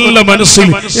ഒരു നല്ല മനസ്സിൽ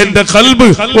എന്റെ ഖൽബ്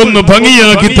ഒന്ന്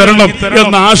ഭംഗിയാക്കി തരണം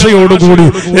എന്ന ആശയോടുകൂടി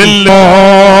എല്ലാ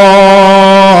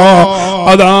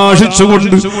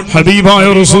അതാശിച്ചുകൊണ്ട് ഹബീബായ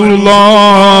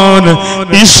റസൂലുള്ളാഹിനെ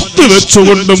ഇഷ്ക്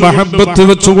വെച്ചുകൊണ്ട് മഹബത്ത്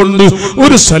വെച്ചുകൊണ്ട്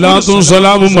ഒരു സലാത്തും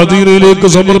സലാമും മദീനയിലേക്ക്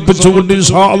സമർപ്പിച്ചുകൊണ്ട്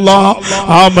ഇൻഷാ അല്ലാഹ്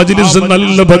ആ മജ്ലിസ്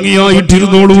നല്ല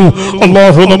ഭംഗിയായിട്ടിരുന്നോളൂ.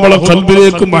 അല്ലാഹു നമ്മളെ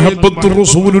ഖൽബിലേക്ക് മഹബത്തുർ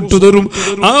റസൂൽ ഇട്ടു തരും.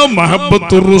 ആ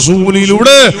മഹബത്തുർ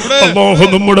റസൂലിലൂടെ അല്ലാഹു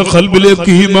നമ്മുടെ ഖൽബിലേക്ക്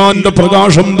ഈമാന്റെ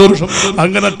പ്രകാശം തരും.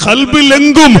 അങ്ങനെ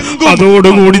ഖൽബിലെങ്കും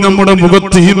അതോടുകൂടി നമ്മുടെ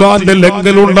മുഖത്ത് ഈമാന്റെ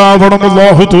ലംഘലുണ്ടാവണം.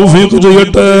 അല്ലാഹു തൗഫീഖ്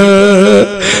ചെയ്യട്ടെ.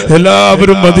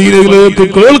 എല്ലാവരും മദീനയിലേക്ക്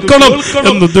കേൾക്കണം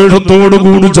എന്ന്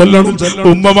ദേഹത്തോടുകൂടി ചൊല്ലണം.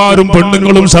 ഉമ്മമാരും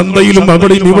പെണ്ണുങ്ങളും സന്തയിലും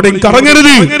അവിടെയും ഇവിടെയും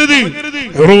കറങ്ങരുത്.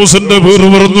 ഉറൂസിന്റെ പേര്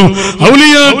പറഞ്ഞു,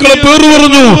 ഔലിയാക്കളെ പേര്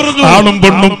പറഞ്ഞു, ആണും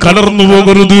പെണ്ണും കലർന്നു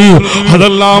പോകരുത്.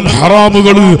 അതെല്ലാം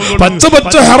ഹറാമുകള്, പച്ച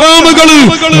പച്ച ഹറാമുകള്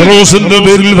ഉറൂസിന്റെ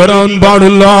പേരിൽ വരാൻ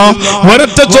പാടില്ല.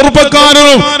 ഒരൊറ്റ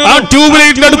ചെറുപ്പക്കാരനും ആ ട്യൂബ്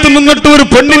ലൈറ്റിന്റെ അടുത്ത് നിന്നിട്ട് ഒരു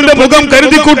പെണ്ണിന്റെ മുഖം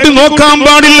കരുതിക്കൂട്ടി നോക്കാൻ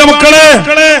പാടില്ല. മക്കളെ,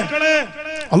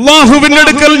 അള്ളാഹുവിന്റെ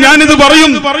അടുക്കൽ ഞാനിത്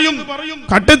പറയും.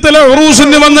 കട്ടത്തില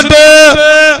ഉറൂസിന് വന്നിട്ട്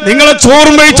നിങ്ങളെ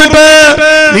ചോറും കഴിച്ചിട്ട്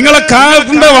നിങ്ങളെ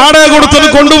കാലത്തിന്റെ വാടക കൊടുത്തത്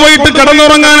കൊണ്ടുപോയിട്ട്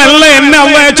കിടന്നുറങ്ങാനല്ല എന്നെ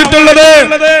അള്ളാഹു അയച്ചിട്ടുള്ളത്.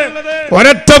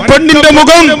 ഒരൊറ്റ പെണ്ണിന്റെ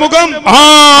മുഖം ആ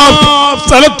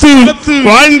സ്ഥലത്ത്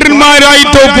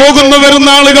വാളണ്ടിയർമാരായിട്ടോ പോകുന്ന വരുന്ന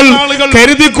ആളുകൾ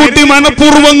കരുതിക്കൂട്ടി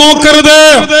മനഃപൂർവ്വം നോക്കരുത്.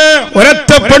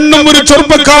 ഒരൊറ്റ പെണ്ണും ഒരു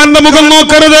ചെറുപ്പക്കാരന്റെ മുഖം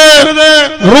നോക്കരുത്.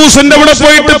 ഉറൂസിന്റെ അവിടെ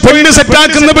പോയിട്ട് പെണ്ണ്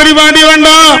സെറ്റാക്കുന്ന പരിപാടി വേണ്ട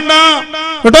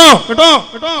കേട്ടോ.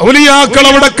 ഔലിയാക്കൾ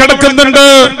അവിടെ കിടക്കുന്നുണ്ട്.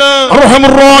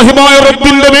 അർഹമുർറാഹിമായ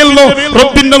റബ്ബിന്റെ മേൽ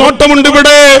റബ്ബിന്റെ നോട്ടമുണ്ട്.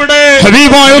 ഇവിടെ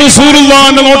ഹബീബായ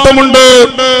റസൂലുള്ളാഹിന്റെ നോട്ടമുണ്ട്.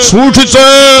 സൂക്ഷിച്ച്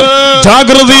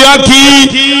ജാഗ്രതയാക്കി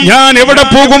ഞാൻ എവിടെ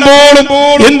പോകുമ്പോഴും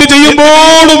എന്ത്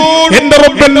ചെയ്യുമ്പോഴും എന്റെ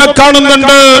റബ്ബ് എന്നെ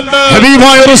കാണുന്നുണ്ട്,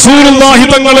 ഹബീബായ റസൂലുള്ളാഹി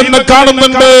തങ്ങൾ എന്നെ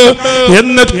കാണുന്നുണ്ട്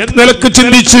എന്ന് നിലക്ക്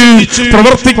ചിന്തിച്ച്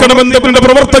പ്രവർത്തിക്കണമെന്ന് എന്റെ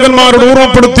പ്രവർത്തകന്മാരോട്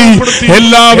ഓർമ്മപ്പെടുത്തി.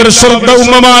 എല്ലാവരും ശ്രദ്ധ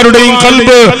ഉമ്മമാരുടെയും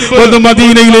ഖൽബ് ഒന്ന്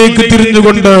മദീനയിലേക്ക്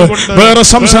തിരിഞ്ഞുകൊണ്ട് വേറെ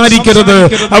സംസാരിക്കരുത്.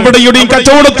 അവിടെയുടെയും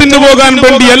കച്ചവടത്തിന് പോകാൻ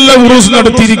വേണ്ടി എല്ലാ ഉറൂസ്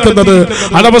നടത്തിയിരിക്കുന്നത്.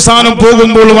 അതവസാനം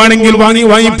പോകുമ്പോൾ വേണമെങ്കിൽ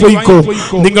വാങ്ങിപ്പോയിക്കോ.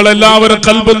 നിങ്ങൾ എല്ലാവരും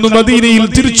ഖൽബൊന്ന് മദീനയിൽ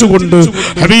തിരിച്ചുകൊണ്ട്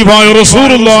ഹബീബായ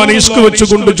റസൂലുള്ളാഹിനെ ഇഷ്ക്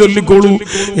വെച്ചുകൊണ്ട് ചൊല്ലിക്കോളൂ.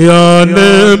 യാ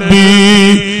നബി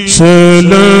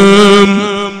സലാം,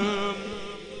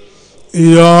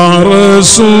 യാ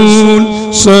റസൂൽ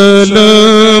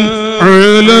സലാം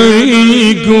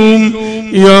അലൈക്കും,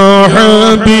 യാ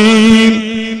ഹബീബ്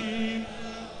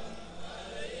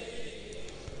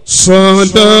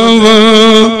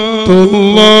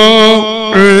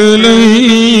സ്വലവാത്തുല്ലാഹി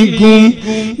അലൈക്കും,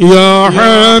 യാ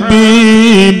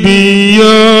ഹബീബി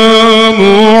യാ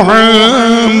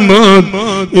മുഹമ്മദ്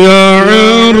യാ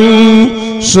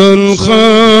ഉറൂസൽ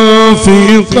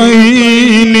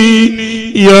ഖാഫിഖൈനി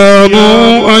യാ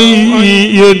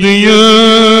മുഅയ്യിദ് യാ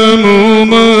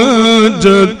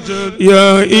മുമജ്ജദ് യാ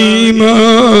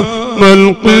ഇമാമൽ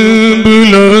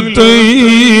ഖിബ്ലതൈനി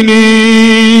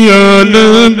യാ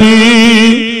നബി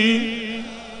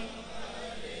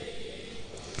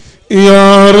യാ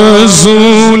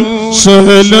റസൂൽ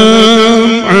സലാം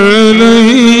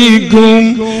അലൈക്കും,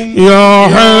 യാ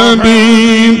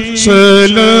ഹബീബ്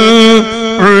സലാം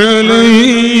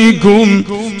അലൈക്കും,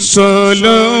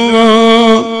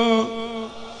 സലവാത്ത്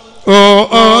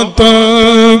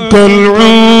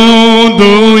العود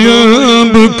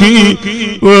يبكي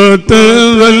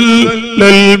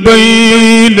وتذلل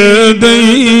بين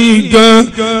يديك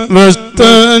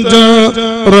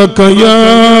واستجارك يا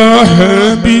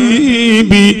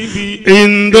حبيبي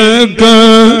عندك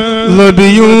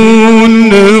ظبي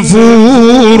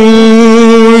نفور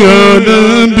يا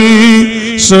نبي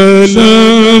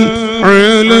سلام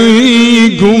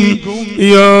عليكم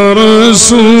يا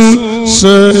رسول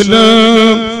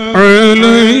سلام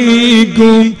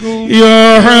عليكم يا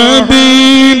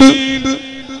حبيب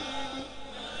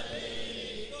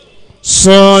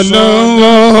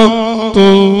صلوات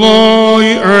الله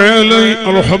عليه.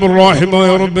 അർഹമുർറാഹിമായ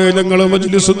റബ്ബേ, ഞങ്ങളെ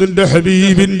മജ്ലിസിന്റെ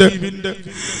ഹബീബിന്റെ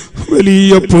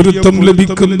വലിയ പൊരുത്തം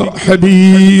ലഭിക്കുന്ന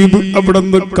ഹബീബ്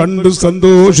അവിടുന്ന് കണ്ട്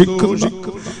സന്തോഷിക്കുന്ന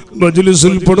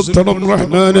മജ്ലിസിൽ പെടുത്തണം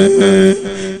റഹ്മാനേ.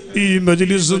 ഈ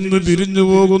മജ്ലിസിൽ നിന്ന് പിരിഞ്ഞു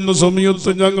പോകുന്ന സമയത്ത്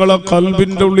ഞങ്ങളെ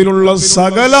ഖൽബിന്റെ ഉള്ളിലുള്ള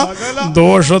സകല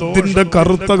ദോഷത്തിന്റെ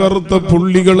കറുത്ത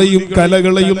പുള്ളികളെയും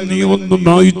കലകളെയും നീ ഒന്ന്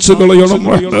മായ്ച്ചു കളയണം.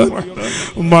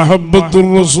 മഹബ്ബത്തുർ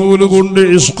റസൂൽ കൊണ്ട്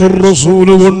ഇശ്ഖുർ റസൂൽ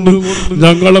കൊണ്ട്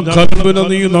ഞങ്ങളെ ഖൽബിനെ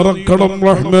നീ നിറക്കണം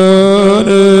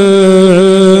റഹ്മാനേ.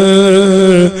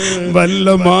 വല്ല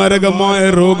മാരകമായ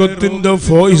രോഗത്തിന്റെ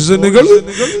പോയിസണുകൾ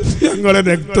ഞങ്ങളെ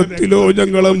രക്തത്തിലോ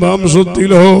ഞങ്ങളെ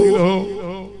മാംസത്തിലോ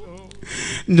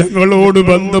ഞങ്ങളോട്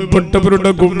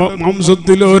ബന്ധപ്പെട്ടവരുടെ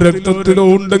മാംസത്തിലോ രക്തത്തിലോ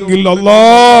ഉണ്ടെങ്കിൽ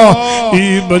അല്ലാഹ് ഈ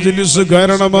മജ്ലിസ്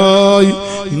കാരണമായി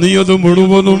നീ അത്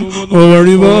മുഴുവനും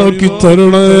ഒഴിവാക്കി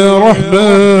തരണേ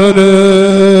റഹ്മാനേ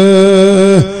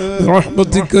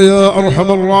റഹ്മതിക യാ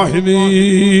അർഹമർ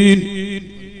റഹീമീൻ.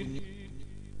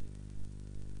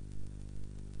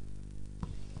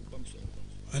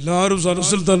 എല്ലാവരും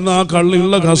സരസിൽ തന്നെ ആ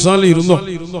കള്ളിയുള്ള ഖസാല ഇരുന്നോ.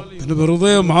 പിന്നെ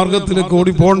വെറുതെ മാർഗത്തിലേക്ക്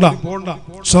ഓടി പോണ്ട.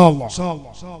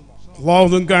 അല്ലാഹു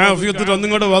നിങ്ങൾക്ക് ആഫിയത്ത്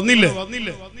തന്നിങ്ങോട്ട് വന്നില്ലേ?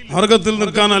 മാർഗത്തിൽ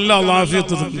നിൽക്കാനല്ല അല്ലാഹു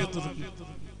ആഫിയത്ത് തന്നെ.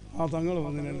 ആ തങ്ങൾ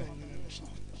വന്നില്ലേ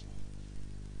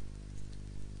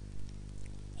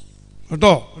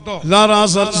കേട്ടോ. എല്ലാവരും ആ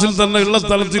സരസിൽ തന്നെ ഉള്ള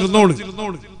സ്ഥലത്തിരുന്നോളൂ.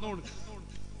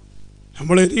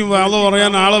 നമ്മൾ ഇനിയും വാദ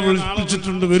പറയാൻ ആളെ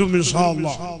വിളിപ്പിച്ചിട്ടുണ്ട്, വരും ഇൻഷാ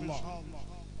അല്ലാഹ്.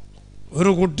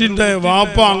 ഒരു കുട്ടിന്റെ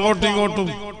വാപ്പ അങ്ങോട്ടും ഇങ്ങോട്ടും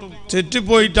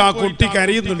തെറ്റിപ്പോയിട്ട് ആ കുട്ടി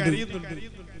കരയുന്നുണ്ട്.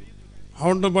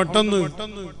 അതുകൊണ്ട് പെട്ടെന്ന്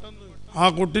ആ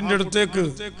കുട്ടിന്റെ അടുത്തേക്ക്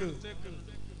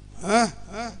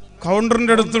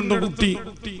കൗണ്ടറിന്റെ അടുത്തുണ്ട് കുട്ടി.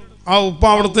 ആ ഉപ്പ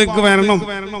അവിടത്തേക്ക് വരണം.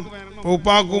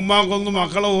 ഉപ്പാക്കും ഉമ്മാക്കൊന്നും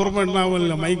മക്കളെ ഓർമ്മ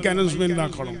ഉണ്ടാവില്ല. മൈക്ക് അനൗൺസ്മെന്റ്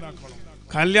ആക്കണം.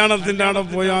 കല്യാണത്തിന്റെ അവിടെ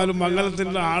പോയാലും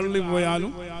മംഗലത്തിന്റെ ആളിൽ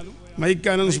പോയാലും മൈക്ക്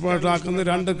അനൗൺസ്മെന്റ് ആക്കുന്ന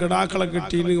 2 കിടാക്കളെ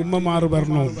കിട്ടീന് ഉമ്മമാർ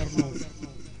വരണോ.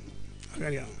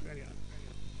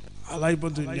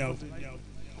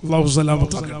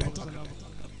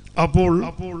 അപ്പോൾ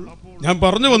ഞാൻ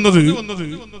പറഞ്ഞു വന്നത്,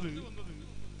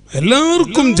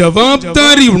 എല്ലാവർക്കും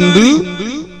ജവാബ്ദാരി ഉണ്ട്,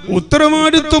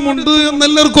 ഉത്തരവാദിത്വമുണ്ട്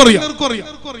എന്നെല്ലാവർക്കും അറിയാം.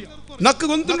 നക്ക്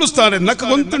ഗൊന്തുണ്ട് ഉസ്താദേ, നക്ക്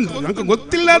ഗൊന്തുണ്ട്. ഞങ്ങൾക്ക്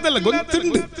ഗൊത്തില്ലാതല്ല,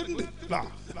 ഗൊന്തുണ്ട്.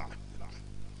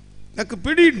 നക്ക്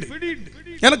പിടിയുണ്ട്,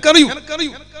 എനക്കറിയും.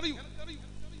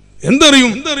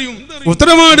 എന്തറിയും?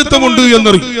 ഉത്തരവാദിത്വമുണ്ട്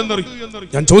എന്നറിയും.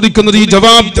 ഞാൻ ചോദിക്കുന്നത്, ഈ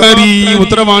ജവാബ്ദാരി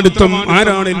ഉത്തരവാദിത്വം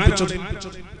ആരാണ് ഏൽപ്പിച്ചത്?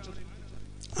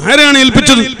 ആരാണ്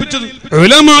ഏൽപ്പിച്ചത്?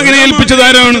 ഉലമാഇനെ ഏൽപ്പിച്ചത്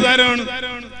ആരാണ്?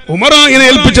 ഉമറാഇനെ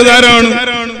ഏൽപ്പിച്ചത് ആരാണ്?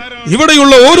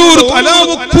 ഇവിടെയുള്ള ഓരോരു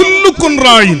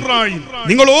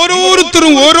നിങ്ങൾ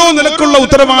ഓരോരുത്തരും ഓരോ നിലക്കുള്ള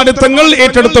ഉത്തരവാദിത്തങ്ങൾ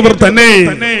ഏറ്റെടുത്തവർ തന്നെ.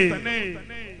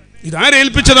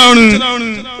 ഇതാരേൽപ്പിച്ചതാണ്?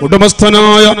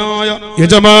 ഉടമസ്ഥനായ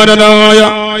യജമാനനായ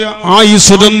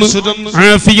ആയുസ് തന്ന്,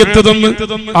 ആഫിയത്ത് തന്ന്,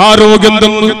 ആരോഗ്യം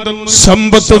തന്ന്,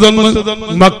 സമ്പത്ത് തന്ന്,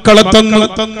 മക്കളെ തന്ന്,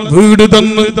 വീട്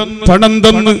തന്ന്, പണം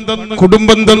തന്ന്,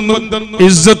 കുടുംബം തന്ന്,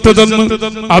 ഇസ്സത്ത് തന്ന്,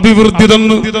 അഭിവൃദ്ധി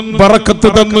തന്ന്, ബറക്കത്ത്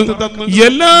തന്ന്,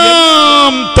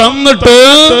 എല്ലാം തന്നിട്ട്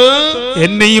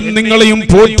എന്നെയും നിങ്ങളെയും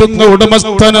പോറ്റുന്ന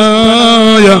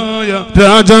ഉടമസ്ഥനായ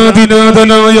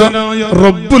രാജാധിനാഥനായ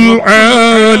റബ്ബുൽ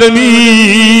ആലമീൻ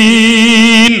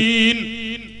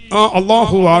ആ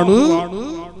അല്ലാഹുവാണ്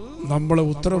നമ്മളെ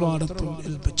ഉത്തരവാദിത്വം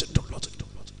ഏൽപ്പിച്ചിട്ടുള്ളത്.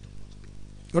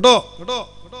 കേട്ടോ?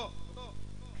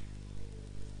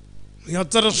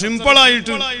 എത്ര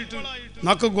സിമ്പിളായിട്ട്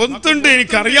നമുക്ക് ഗൊന്തുണ്ട്,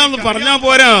 എനിക്കറിയാന്ന് പറഞ്ഞാ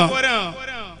പോരാ.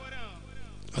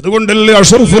 അതുകൊണ്ടല്ലേ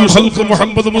അഷ്റഫുൽ ഖൽഖ്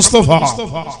മുഹമ്മദ് മുസ്തഫ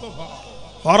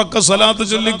ബറക്ക സലാത്ത്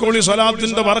ചൊല്ലിക്കോളി.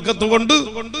 സലാത്തിന്റെ ബറക്കത്ത് കൊണ്ട്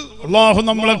അല്ലാഹു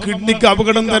നമ്മളെ കിഡ്നിക്ക്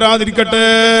അപകടം തരാതിരിക്കട്ടെ.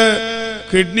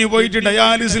 കിഡ്നി പോയിട്ട്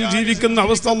ഡയാലിസിൽ ജീവിക്കുന്ന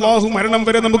അവസ്ഥ അല്ലാഹു മരണം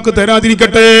വരെ നമുക്ക്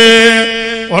തരാതിരിക്കട്ടെ.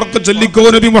 ബറക്ക ചൊല്ലിക്കോ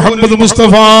നബി മുഹമ്മദ്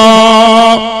മുസ്തഫ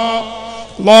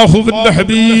അല്ലാഹുവിന്റെ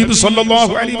ഹബീബ്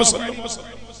സല്ലല്ലാഹു അലൈഹി വസല്ലം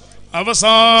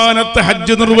അവസാനത്തെ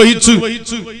ഹജ്ജ് നിർവഹിച്ചു.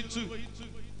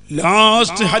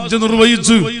 ലാസ്റ്റ് ഹജ്ജ്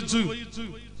നിർവഹിച്ചു.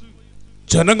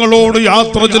 ജനങ്ങളോട്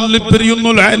യാത്ര ചൊല്ലി പിരിയുന്നു.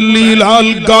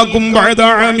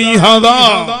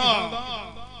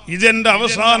 ഇതെന്റെ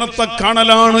അവസാനത്തെ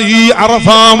കാണലാണ്. ഈ അറഫ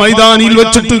മൈതാനിയിൽ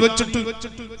വെച്ചിട്ട്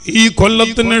ഈ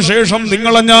കൊല്ലത്തിന് ശേഷം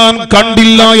നിങ്ങളെ ഞാൻ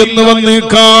കണ്ടില്ല എന്ന്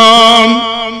വന്നേക്കാം.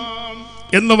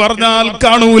 എന്ന് പറഞ്ഞാൽ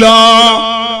കാണൂല.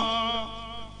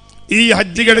 ഈ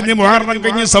ഹജ്ജ് കഴിഞ്ഞ് മുഹറം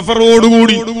കഴിഞ്ഞ്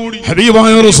സഫറോടുകൂടി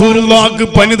ഹബീബായ റസൂലുള്ളാഹിക്ക്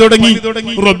പനി തുടങ്ങി.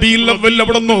 റബീഉൽ അവ്വൽ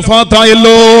അവിടെ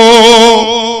വഫാത്തായല്ലോ.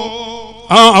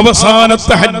 ആ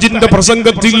അവസാനത്തെ ഹജ്ജിന്റെ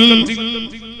പ്രസംഗത്തിൽ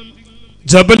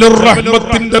ജബലുർ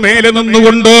റഹ്മത്തിന്റെ മേലെ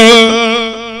നിന്നുകൊണ്ട്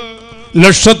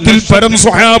ലക്ഷത്തിൽ പരം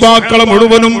സ്വഹാബാക്കളെ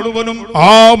മുഴുവനും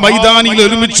ആ മൈതാനിയിൽ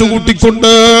ഒരുമിച്ച്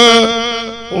കൂട്ടിക്കൊണ്ട്,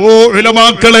 ഓ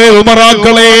ഉലമാക്കളെ,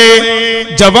 ഉമറാക്കളെ,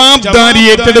 ജവാബ്ദാരി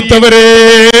ഏറ്റെടുത്തവരെ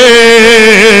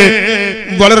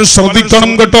വളരെ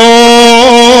ശ്രദ്ധിക്കണം കേട്ടോ.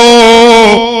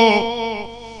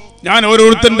 ഞാൻ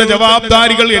ഓരോരുത്തരുടെ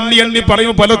ജവാബ്ദാരികൾ എണ്ണി എണ്ണി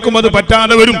പറയും. പലർക്കും അത്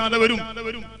പറ്റാതെ വരും.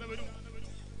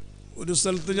 ഒരു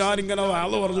സ്ഥലത്ത് ഞാനിങ്ങനെ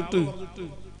വാള് പറഞ്ഞിട്ട്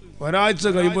ഒരാഴ്ച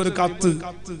കഴിയുമ്പോൾ ഒരു കത്ത്,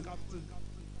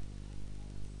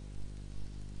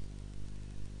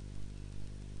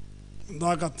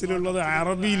 എന്താ കത്തിലുള്ളത്?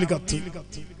 അറബിയിൽ കത്ത്.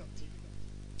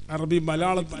 അറബി,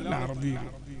 മലയാളത്തിലല്ല, അറബി.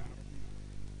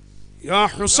 യാ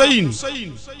ഹുസൈൻ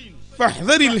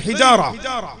ഫഹ്ദരിൽ ഹിജാറ,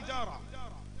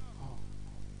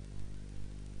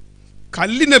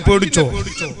 കല്ലിനെ പേടിച്ചോ.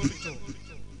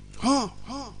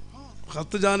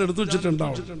 കത്ത് ഞാൻ എടുത്തു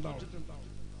വെച്ചിട്ടുണ്ടാവും.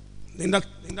 നിന്റെ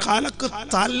കാലക്ക്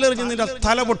തല്ലെറിഞ്ഞ് നിന്റെ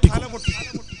തല പൊട്ടിക്കും.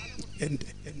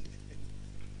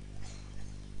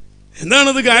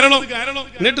 എന്താണത് കാരണം?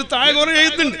 എന്നിട്ട് താഴെ കുറെ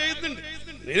എഴുത്തുണ്ട്.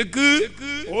 നിനക്ക്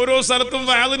ഓരോ സ്ഥലത്തും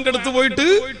വാതിന്റെ അടുത്ത് പോയിട്ട്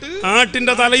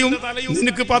ആട്ടിന്റെ തലയും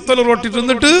നിനക്ക് പത്തല റൊട്ടി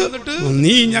തിന്നിട്ട്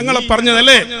നീ ഞങ്ങളെ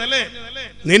പറഞ്ഞതല്ലേ,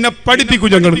 നിന്നെ പഠിപ്പിക്കൂ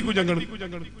ഞങ്ങൾ.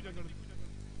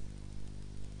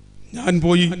 ഞാൻ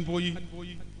പോയി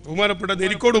ബഹുമാനപ്പെട്ട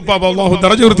നെരിക്കോട് ഉപ്പാപ്പ അല്ലാഹു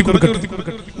ദറജ ഉയർത്തി കൊടുക്കട്ടെ,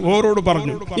 ഓരോട്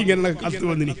പറഞ്ഞു ഇങ്ങനെ കത്ത്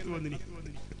വന്നിനി.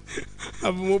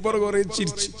 അപ്പൊ മൂപ്പർ കുറെ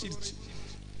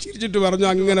ചിരിച്ചിട്ട് പറഞ്ഞു,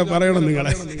 അങ്ങനെ പറയണം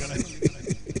നിങ്ങളെ.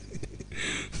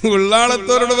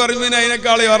 ഉള്ളാളത്തോരോട് പറയുമ്പോൾ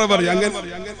അതിനേക്കാളെ വേറെ പറയും. അങ്ങനെ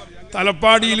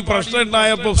തലപ്പാടിയിൽ പ്രശ്നം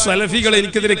ഉണ്ടായപ്പോ സലഫികൾ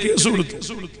എനിക്കെതിരെ കേസ് കൊടുത്തു,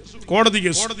 കോടതി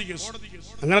കേസ്.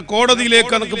 അങ്ങനെ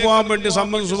കോടതിയിലേക്ക് എനിക്ക് പോകാൻ വേണ്ടി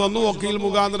സമ്മൻസ് വന്നു. വക്കീൽ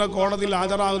മുഖാന്തരം കോടതിയിൽ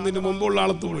ഹാജരാകുന്നതിന് മുമ്പ്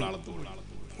ഉള്ളാളത്ത് പോയി.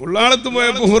 ഉള്ളാളത്ത്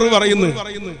പോയപ്പോ പറയുന്നു,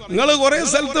 നിങ്ങൾ കുറെ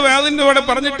സ്ഥലത്ത് വേദന്റെ ഇവിടെ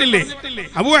പറഞ്ഞിട്ടില്ലേ,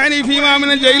 അബൂ ഹനീഫ്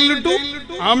ഇമാമിനെ ജയിലിലിട്ടു,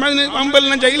 അഹ്മദ്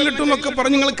ഹംബലിനെ ജയിലിലിട്ടു എന്നൊക്കെ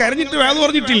പറഞ്ഞ് നിങ്ങൾ കരഞ്ഞിട്ട് വേദ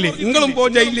പറഞ്ഞിട്ടില്ലേ, നിങ്ങളും പോ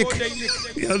ജയിലിലേക്ക്.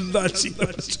 എന്താ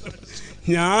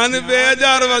ഞാൻ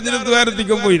ബേജാറ് വജ്രത്ത്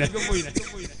വേരത്തിക്കും പോയില്ല.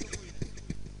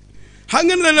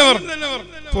 അങ്ങനെ തന്നെ പറഞ്ഞു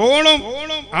പോണം.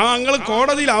 ആ നിങ്ങൾ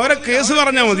കോടതിയിൽ അവരെ കേസ്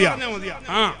പറഞ്ഞാൽ മതിയാ.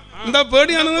 ആ എന്താ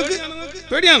പേടിയാണ് നിങ്ങൾക്ക്?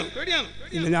 പേടിയാണ്?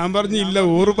 ഇല്ല. ഞാൻ പറഞ്ഞു ഇല്ല,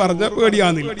 ഓറ് പറഞ്ഞ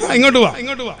പേടിയാന്നില്ല. ഇങ്ങോട്ട് വാ,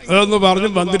 അതൊന്ന് പറഞ്ഞു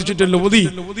ബന്ധിച്ചിട്ടല്ലോ മതി.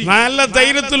 നല്ല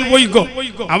ധൈര്യത്തിൽ പോയിക്കോ,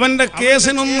 അവന്റെ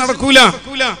കേസിനൊന്നും നടക്കൂല.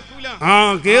 ആ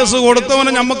കേസ്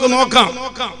കൊടുത്തവനെ നമുക്ക് നോക്കാം.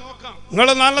 നിങ്ങൾ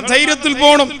നല്ല ധൈര്യത്തിൽ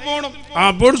പോണം. ആ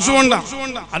പേടിച്ചുകൊണ്ട.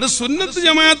 അത് സുന്നത്ത്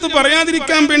ജമാഅത്ത്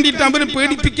പറയാതിരിക്കാൻ വേണ്ടിയിട്ട് അവര്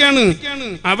പേടിപ്പിക്കാണ്.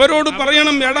 അവരോട്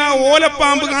പറയണം, എടാ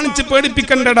ഓലപ്പാമ്പ് കാണിച്ച്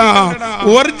പേടിപ്പിക്കണ്ടടാ,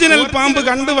 ഒറിജിനൽ പാമ്പ്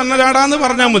കണ്ടു വന്നതാടാന്ന്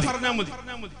പറഞ്ഞാൽ മതി.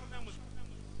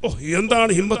 ഓ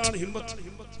എന്താണ് ഹിമ്മത്ത്!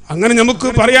 അങ്ങനെ നമുക്ക്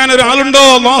പറയാൻ ഒരാളുണ്ടോ?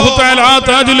 അല്ലാഹു തആല ആ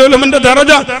താജുൽ ഉലമന്റെ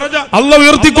ദറജ അല്ലാഹു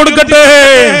ഉയർത്തി കൊടുക്കട്ടെ.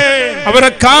 അവരെ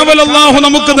കാവൽ അല്ലാഹു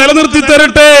നമുക്ക് നിലനിർത്തി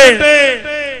തരട്ടെ.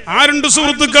 ആരുണ്ട്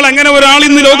സുഹൃത്തുക്കൾ അങ്ങനെ ഒരാൾ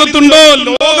ഇന്ന് ലോകത്തുണ്ടോ?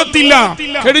 ലോകത്തില്ല,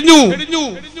 കഴിഞ്ഞു.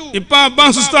 ഇപ്പൊ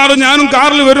അബ്ബാസ് ഉസ്താദ് ഞാനും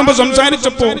കാറിൽ വരുമ്പോ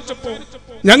സംസാരിച്ചപ്പോ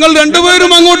ഞങ്ങൾ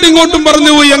രണ്ടുപേരും അങ്ങോട്ടും ഇങ്ങോട്ടും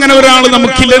പറഞ്ഞു പോയി, അങ്ങനെ ഒരാൾ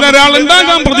നമുക്കില്ല, ഒരാൾ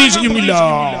ഉണ്ടാകാൻ പ്രതീക്ഷിക്കുമില്ല.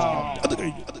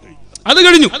 അത്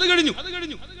കഴിഞ്ഞു.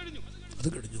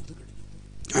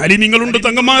 ആലിമീങ്ങളുണ്ട്,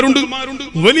 തങ്ങന്മാരുണ്ട്,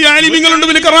 വലിയ ആലിമീങ്ങളുണ്ട്,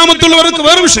 വലിയ കറാമത്തുള്ളവർക്ക്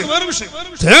വേറെ വിഷയം.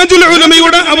 താജുൽ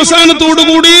ഉലമയുടെ അവസാനത്തോടു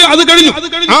കൂടി അത് കഴിഞ്ഞു.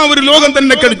 ആ ഒരു ലോകം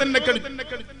തന്നെ കഴിഞ്ഞു.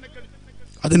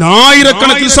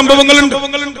 അതിനായിരക്കണക്കിൽ സംഭവങ്ങളുണ്ട്.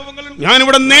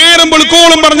 ഞാനിവിടെ നേരം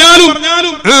വെളുക്കോളം പറഞ്ഞാലും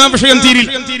ആ വിഷയം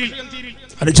തീരില്ല.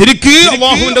 അത് ശരിക്ക്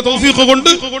അല്ലാഹുവിന്റെ തൗഫീഖ് കൊണ്ട്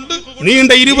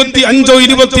നീണ്ട 25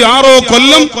 26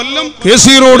 കൊല്ലം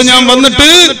കേസീറോട് ഞാൻ വന്നിട്ട്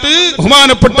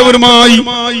ബഹുമാനപ്പെട്ടവരുമായി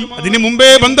അതിന് മുമ്പേ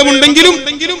ബന്ധമുണ്ടെങ്കിലും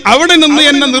അവിടെ നിന്ന്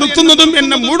എന്നെ നിർത്തുന്നതും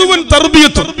എന്നെ മുഴുവൻ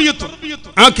തർബിയത്തും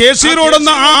ആ കേസീറോടെന്ന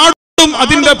ആടും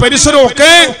അതിന്റെ പരിസരവും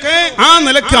ഒക്കെ ആ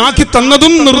നിലക്ക് ആക്കി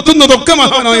തന്നതും നിർത്തുന്നതൊക്കെ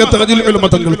മഹാനായ താജുൽ ഉലമ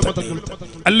തങ്ങൾ.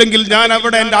 അല്ലെങ്കിൽ ഞാൻ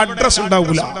അവിടെ എന്റെ അഡ്രസ്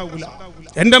ഉണ്ടാവൂല.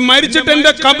 എന്റെ മരിച്ചിട്ട്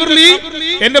എന്റെ ഖബറിൽ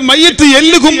എന്റെ മയ്യത്ത്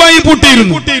എല്ല് കുമ്പായി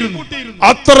പൂട്ടിയിരുന്നു.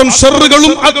 അത്തരം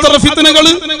ഷർറുകളും അത്തരം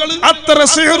ഫിത്നകളും അത്തരം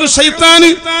സിഹ്ർ ശൈത്താൻ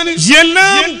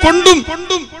എല്ലാം കൊണ്ടും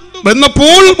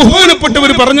വന്നപ്പോൾ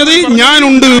ബഹുമാനപ്പെട്ടവർ പറഞ്ഞത്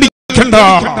ഞാനുണ്ട്, പേടിക്കണ്ട,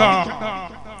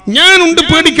 ഞാനുണ്ട്,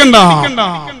 പേടിക്കണ്ട,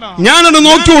 ഞാനത്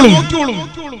നോക്കിയോളും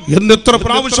എന്ന് എത്ര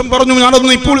പ്രാവശ്യം പറഞ്ഞു.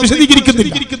 ഞാനൊന്നും ഇപ്പോൾ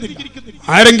വിശദീകരിക്കുന്നില്ല.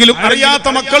 ആരെങ്കിലും അറിയാത്ത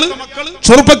മക്കള്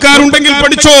ചെറുപ്പക്കാരുണ്ടെങ്കിൽ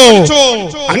പഠിച്ചോ.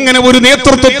 അങ്ങനെ ഒരു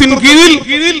നേതൃത്വത്തിന് കീഴിൽ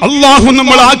അല്ലാഹു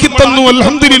നമ്മൾ ആക്കി തന്നു.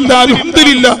 അൽഹംദുലില്ലാഹ്,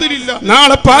 അൽഹംദുലില്ലാഹ്.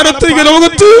 നാളെ പാരത്രിക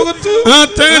ലോകത്ത്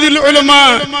താജുൽ ഉലമ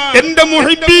എന്റെ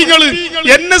മുഹിബ്ബീകൾ,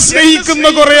 എന്നെ സ്നേഹിക്കുന്ന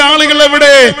കുറെ ആളുകൾ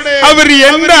എവിടെ? അവർ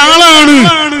എന്റെ ആളാണ്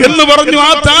എന്ന് പറഞ്ഞു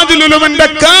ആ താജുൽ ഉലമന്റെ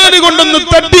കാല് കൊണ്ടൊന്ന്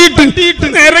തട്ടിയിട്ട്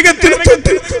നരകത്തിൽ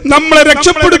നമ്മളെ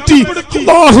രക്ഷപ്പെടുത്തി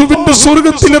അല്ലാഹുവിന്റെ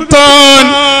സ്വർഗത്തിലെത്താൻ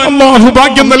അല്ലാഹു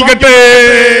ഭാഗ്യം നൽകട്ടെ.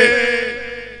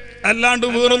 അല്ലാണ്ട്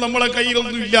വേറെ നമ്മളെ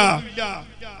കയ്യിലൊന്നുമില്ല.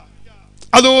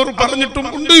 അതോർ പറഞ്ഞിട്ടും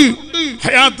ഉണ്ട്,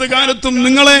 ഹയാത്ത് കാലത്തും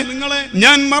നിങ്ങളെ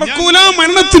ഞാൻ മറക്കൂല,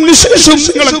 മരണത്തിന് ശേഷം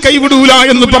നിങ്ങളെ കൈവിടൂല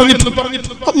എന്ന് പറഞ്ഞിട്ട്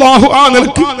അല്ലാഹു ആ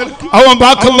നിലക്ക് അവൻ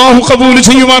ബാക്കി അല്ലാഹു ഖബൂൽ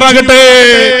ചെയ്യുമാറാകട്ടെ.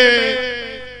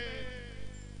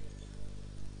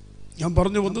 ഞാൻ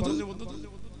പറഞ്ഞു വന്നത്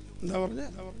എന്താ പറഞ്ഞ?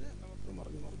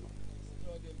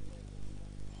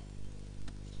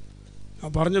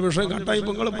 പറഞ്ഞ വിഷയം കട്ടായി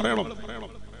നിങ്ങൾ പറയണം.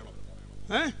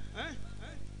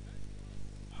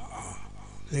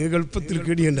 നിങ്ങൾക്ക് എളുപ്പത്തിൽ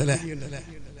കിടിയുണ്ടല്ലേ?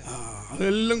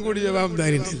 അതെല്ലാം കൂടി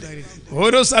ജവാബ്ദാരി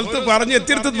ഓരോ സ്ഥലത്ത് പറഞ്ഞ്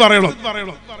എത്തിയെടുത്ത് പറയണം.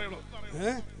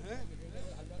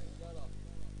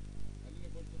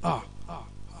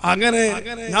 അങ്ങനെ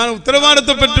ഞാൻ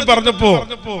ഉത്തരവാദിത്തപ്പെട്ട് പറഞ്ഞപ്പോ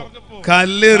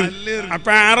കല്ലേറ്.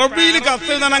 അപ്പൊ അറബിയിൽ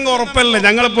കത്തെഴുതാൻ അങ്ങ് ഉറപ്പല്ലേ,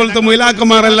 ഞങ്ങളെ പോലത്തെ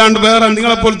മൊയിലാക്കന്മാരല്ലാണ്ട് വേറെ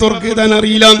നിങ്ങളെ പോലത്തെ ഉറക്ക് എഴുതാൻ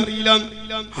അറിയില്ല.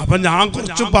 അപ്പൊ ഞാൻ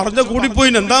കുറച്ച് പറഞ്ഞ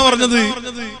കൂടിപ്പോയി. എന്താ പറഞ്ഞത്?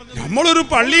 നമ്മളൊരു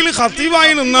പള്ളിയിൽ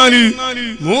ഖത്തീബായി നിന്നാല്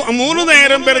 3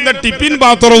 നേരം വരുന്ന ടിഫിൻ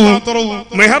പാത്രവും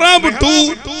മെഹ്റാബ് 2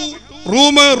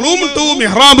 റൂം 2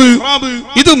 മെഹ്റാബ്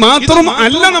ഇത് മാത്രം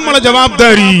അല്ല നമ്മളെ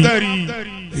ജവാബ്ദാരി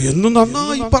എന്ന്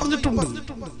നന്നായി പറഞ്ഞിട്ടുണ്ട്.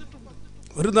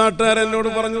 ഒരു നാട്ടുകാരൻ എന്നോട്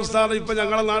പറഞ്ഞു, ഉസ്താദ് ഇപ്പൊ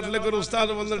ഞങ്ങളെ നാട്ടിലേക്ക് ഒരു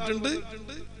ഉസ്താദ് വന്നിട്ടുണ്ട്,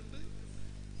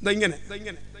 ഇങ്ങനെ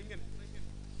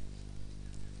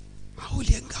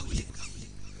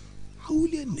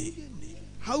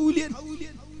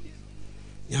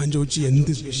ഞാൻ ചോദിച്ചു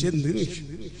എന്ത് വിഷയം?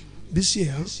 വിഷയ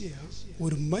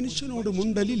ഒരു മനുഷ്യനോട്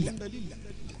മുണ്ടലില്ല.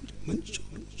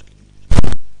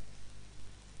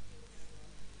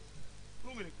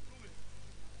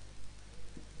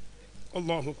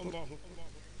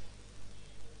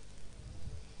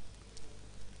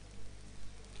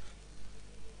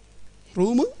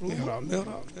 റൂമ്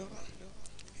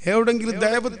എവിടെങ്കിലും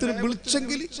ദൈവത്തിന്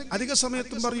വിളിച്ചെങ്കിൽ അധിക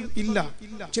സമയത്തും പറയും ഇല്ല.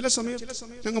 ചില സമയത്ത്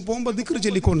ഞങ്ങൾ പോകുമ്പോ ദിക്ർ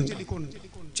ചൊല്ലിക്കൊണ്ട്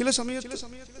ചില സമയത്ത്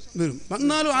വരും.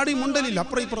 വന്നാലും ആടെയും മുണ്ടലില്ല,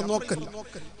 അപ്പുറം ഇപ്പുറം നോക്കല്ല.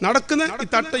 നടക്കുന്ന ഈ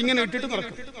തട്ട ഇങ്ങനെ ഇട്ടിട്ട്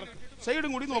നടക്കും, സൈഡും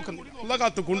കൂടി നോക്കുന്നു. ഉള്ള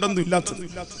കാത്ത് കൊണ്ടൊന്നും ഇല്ലാത്തത്.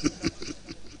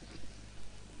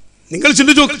 നിങ്ങൾ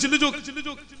ചിന്തിച്ചു.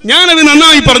 ഞാനത്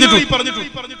നന്നായി പറഞ്ഞിട്ടുണ്ട്.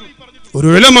 ഒരു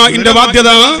ഉലമാഇന്റെ ബാധ്യത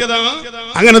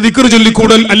അങ്ങനെ ദിക്ർ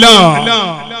ചൊല്ലിക്കൂടൽ അല്ല,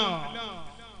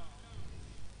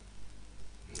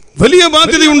 വലിയ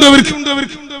ബാധ്യതയുണ്ട് അവർക്ക്.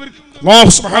 അല്ലാഹു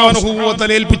സുബ്ഹാനഹു വ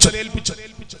തആല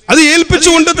അത്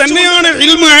ഏൽപ്പിച്ചുകൊണ്ട് തന്നെയാണ്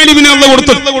ഇൽമു ആലിമിനെ അല്ലാഹു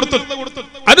കൊടുത്തത്.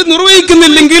 അത്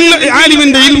നിർവഹിക്കുന്നില്ലെങ്കിൽ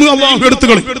ആലിമിന്റെ ഇൽമു അല്ലാഹു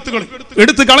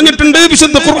എടുത്തു കളഞ്ഞിട്ടുണ്ട്.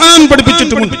 വിശുദ്ധ ഖുർആൻ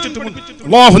പഠിപ്പിച്ചിട്ടുമുണ്ട്.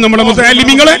 അല്ലാഹു നമ്മുടെ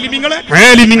മുതഅല്ലിമീങ്ങളെ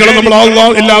നമ്മൾ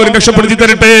അല്ലാഹു എല്ലാവരും രക്ഷപ്പെടുത്തി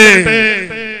തരട്ടെ.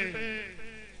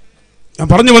 ഞാൻ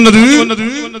പറഞ്ഞു വന്നത്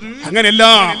അങ്ങനെയല്ല.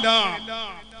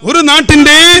 ഒരു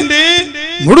നാട്ടിന്റെ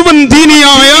മുഴുവൻ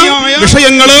ദീനിയായ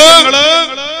വിഷയങ്ങള്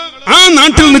ആ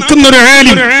നാട്ടിൽ നിൽക്കുന്ന ഒരു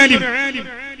ആലിം,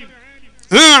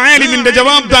 ആ ആലിമിന്റെ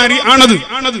ജവാബ്ദാരി ആണത്.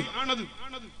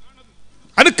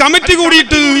 അത് കമ്മിറ്റി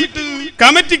കൂടിയിട്ട്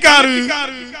കമ്മിറ്റിക്കാർ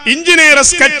എഞ്ചിനീയർ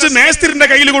സ്കെച്ച് മേസ്തിരിന്റെ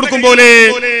കയ്യിൽ കൊടുക്കും പോലെ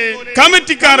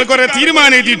കമ്മിറ്റിക്കാർ കുറെ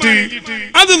തീരുമാനം എഴുതിയിട്ട്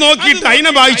അത് നോക്കിയിട്ട്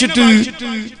അതിനെ വായിച്ചിട്ട്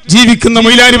ജീവിക്കുന്ന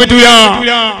മൊയിലാരി പറ്റൂല.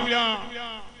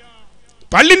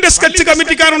 പള്ളിന്റെ സ്കെച്ച്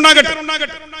കമ്മിറ്റിക്കാരുണ്ടാകട്ടെ,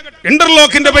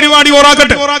 ഇന്റർലോക്കിന്റെ പരിപാടി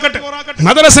ഓറാകട്ടെ,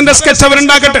 മദ്രസന്റെ സ്കെച്ച്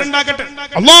അവരുണ്ടാകട്ടെ,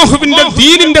 അല്ലാഹുവിന്റെ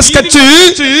ദീനിന്റെ സ്കെച്ച്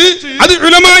അത്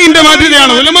ഉലമാഇന്റെ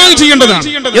മാതൃകയാണ്. ഉലമാ ചെയ്യേണ്ടതാണ്.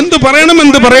 എന്ത് പറയണം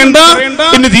എന്ത് പറയണ്ട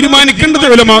എന്ന് തീരുമാനിക്കേണ്ടത്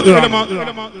ഉലമാ.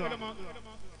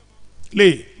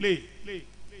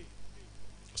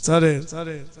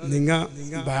 നിങ്ങൾ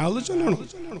ചൊല്ലണം.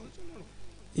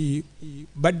 ഈ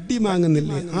ബഡ്ഡി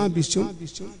വാങ്ങുന്നില്ലേ, ആ വിശ്വം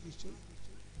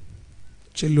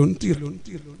ചെല്ലും തീർലും.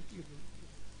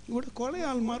 ഇവിടെ കുറെ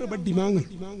ആൾമാർ ബഡ്ഡി വാങ്ങി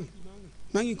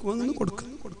കൊടുക്കും.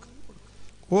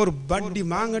 ഒരു ബഡ്ഡി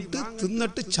വാങ്ങിട്ട്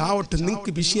തിന്നിട്ട് ചാവട്ട്,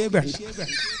 നിങ്ങൾക്ക് വിഷയം വേണ്ട.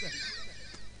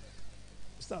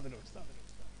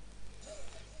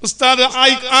 ഉസ്താദ്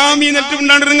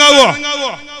ആമീനിട്ടുണ്ടാണ്ടിരുങ്ങാവോ?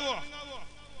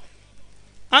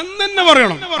 അന്നെ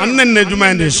പറയണം, അന്നെ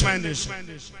ജുമാന്റെ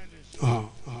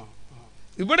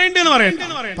ഇവിടെ ഉണ്ടെന്ന് പറയണ്ട.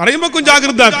 പറയുമ്പോ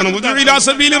ജാഗ്രത ആക്കണം.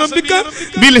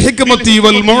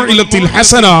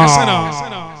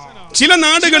 ചില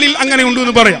നാടുകളിൽ അങ്ങനെ ഉണ്ട്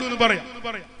എന്ന് പറയാം.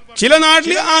 ചില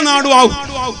നാട്ടിൽ ആ നാടും ആവും.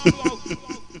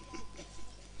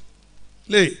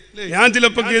 ഞാൻ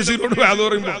ചിലപ്പോ കേസിനോട് അത്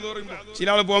പറയുമ്പോ ചില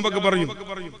ആള് പോകുമ്പോ പറയും,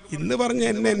 ഇന്ന് പറഞ്ഞ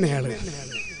എന്നെയാണ്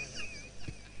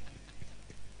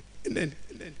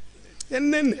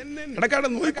ഇടക്കാട്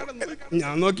നോക്കിക്കോണ്ട.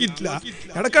 ഞാൻ നോക്കിയിട്ടില്ല,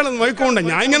 ഇടക്കാട് നോക്കിക്കോണ്ട.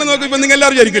 ഞാൻ ഇങ്ങനെ നോക്കിയപ്പോ നിങ്ങൾ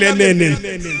എല്ലാവരും വിചാരിക്കില്ലേ എന്നെ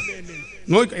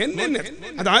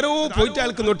അതാരോ പോയിട്ട്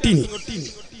ആൾക്ക് നൊട്ടീനി.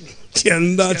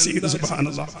 എന്താ ചെയ്ത്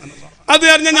സുബ്ഹാനല്ലാഹ്. അത്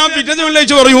പറഞ്ഞാൽ ഞാൻ പിറ്റേ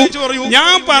വെള്ളിയാഴ്ച പറയൂ,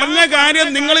 ഞാൻ പറഞ്ഞ കാര്യം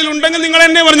നിങ്ങളിൽ ഉണ്ടെങ്കിൽ നിങ്ങൾ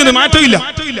എന്നെ പറഞ്ഞത്, മാറ്റമില്ല,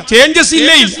 ചേഞ്ചസ്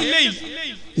ഇല്ലേ.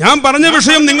 ഞാൻ പറഞ്ഞ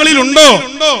വിഷയം നിങ്ങളിൽ ഉണ്ടോ?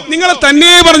 നിങ്ങളെ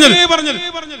തന്നെ പറഞ്ഞത്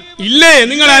ഇല്ലേ?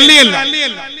 നിങ്ങൾ അല്ലേയല്ല.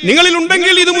 നിങ്ങളിൽ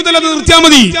ഉണ്ടെങ്കിൽ ഇത് മുതൽ അത് നിർത്തിയാൽ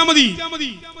മതി,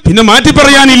 പിന്നെ മാറ്റി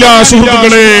പറയാനില്ല.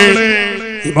 സുഹൃത്തുക്കളെ,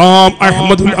 ഇമാം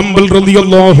അഹ്മദ് അംബൽ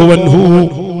റളിയല്ലാഹു അൻഹു,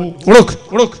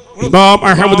 ഇമാം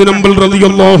അഹ്മദ് അംബൽ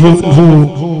റളിയല്ലാഹു അൻഹു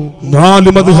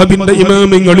 4 മദ്ഹബിന്റെ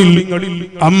ഇമാമിങ്ങളിൽ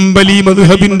അംബലി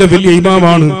മദ്ഹബിന്റെ വലിയ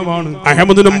ഇമാമാണ്.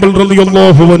 അഹ്മദ് അംബൽ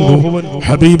റളിയല്ലാഹു അൻഹു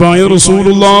ഹബീബായ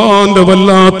റസൂലുള്ളാഹിന്റെ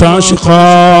വല്ലാത്ത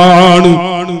ആശിഖാണ്.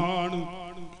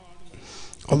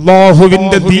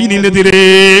 അല്ലാഹുവിന്റെ ദീനിനെതിരെ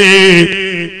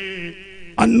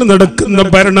അന്ന് നടക്കുന്ന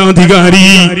ഭരണാധികാരി,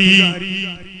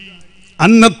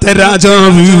 അന്നത്തെ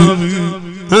രാജാവ്,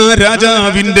 ആ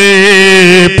രാജാവിന്റെ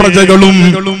പ്രജകളും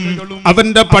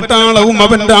അവന്റെ പട്ടാളവും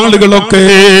അവന്റെ ആളുകളൊക്കെ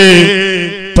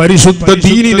പരിശുദ്ധ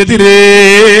ദീനിനെതിരെ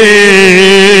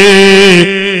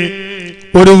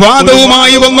ഒരു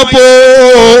വാദവുമായി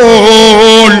വന്നപ്പോൾ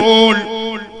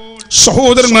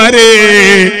സഹോദരന്മാരെ,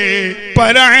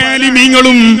 പല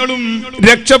ആലിമീങ്ങളും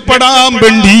രക്ഷപ്പെടാൻ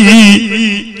വേണ്ടി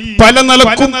പല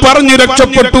നിലക്കും പറഞ്ഞു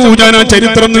രക്ഷപ്പെട്ടു. ഞാൻ ആ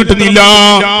ചരിത്രം നീട്ടുന്നില്ല.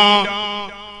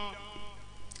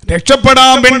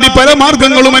 രക്ഷപ്പെടാൻ വേണ്ടി പല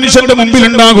മാർഗങ്ങളും മനുഷ്യന്റെ മുമ്പിൽ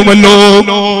ഉണ്ടാകുമല്ലോ.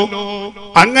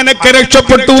 അങ്ങനൊക്കെ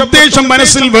രക്ഷപ്പെട്ടു. ഉദ്ദേശം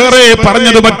മനസ്സിൽ വേറെ,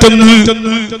 പറഞ്ഞത് മറ്റൊന്ന്,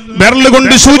 വിരൽ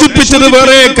കൊണ്ട് സൂചിപ്പിച്ചത്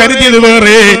വേറെ, കരുതിയത്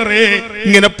വേറെ.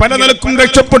 ഇങ്ങനെ പല നിലക്കും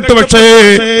രക്ഷപ്പെട്ടു. പക്ഷേ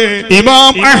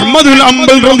ഇമാം അഹ്മദുൽ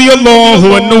അംബൽ റളിയല്ലാഹു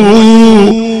അൻഹു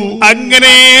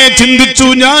അങ്ങനെ ചിന്തിച്ചു,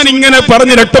 ഞാൻ ഇങ്ങനെ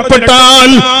പറഞ്ഞ് രക്ഷപ്പെട്ടാൽ,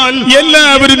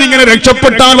 എല്ലാവരും ഇങ്ങനെ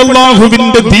രക്ഷപ്പെട്ടാൽ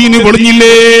അല്ലാഹുവിന്റെ ദീന്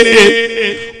പൊളിഞ്ഞില്ലേ?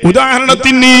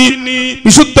 ഉദാഹരണത്തിന്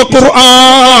വിശുദ്ധ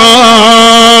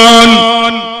ഖുർആൻ,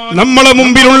 നമ്മളെ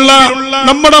മുമ്പിലുള്ള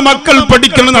നമ്മുടെ മക്കൾ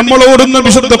പഠിക്കണം, നമ്മളോടുന്ന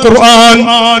വിശുദ്ധ ഖുർആൻ,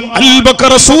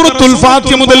 അൽ-ബഖറ സൂറത്തുൽ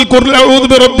ഫാത്തിഹ മുതൽ ഖുൽ അഊദു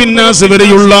ബിറബ്ബിൻ നാസ്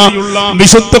വരെയുള്ള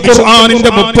വിശുദ്ധ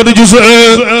ഖുർആനിന്റെ 30 ജുസ്.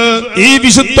 ഈ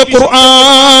വിശുദ്ധ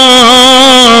ഖുർആൻ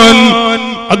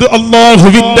അത്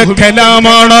അല്ലാഹുവിന്റെ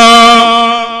കലാമാണ്.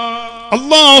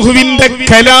 അല്ലാഹുവിന്റെ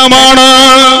കലാമാണ്.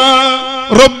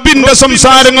 റബ്ബിന്റെ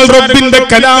സംസാരങ്ങൾ, റബ്ബിന്റെ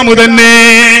കലാമു തന്നെ.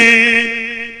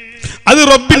 അത്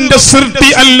റബ്ബിന്റെ സൃഷ്ടി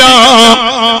അല്ല.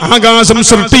 ആകാശം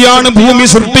സൃഷ്ടിയാണ്, ഭൂമി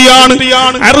സൃഷ്ടിയാണ്,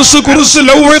 അർശ് കുർസി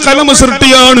ലൗഹ് ഖലം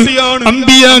സൃഷ്ടിയാണ്,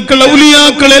 അമ്പിയാക്കൾ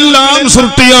ഔലിയാക്കൾ എല്ലാം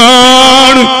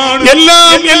സൃഷ്ടിയാണ്.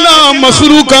 എല്ലാം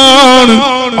മഖ്ലൂഖാണ്.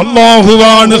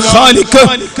 അല്ലാഹുവാണ് ഖാലിഖ്.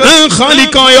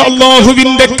 ഖാലിഖായ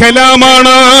അല്ലാഹുവിന്റെ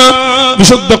കലാമാണ്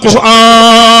വിശുദ്ധ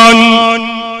ഖുർആൻ.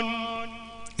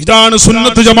 ഇതാണ്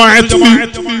സുന്നത്ത് ജമാഅത്ത്,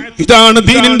 ഇതാണ്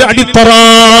ദീനിന്റെ അടിത്തറ.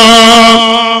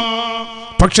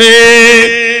 പക്ഷേ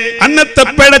അന്നത്തെ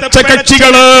പിഴച്ച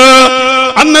കക്ഷികള്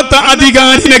അന്നത്തെ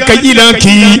അധികാരിനെ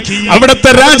കയ്യിലാക്കി, അവിടത്തെ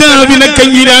രാജാവിനെ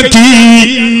കയ്യിലാക്കി.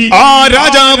 ആ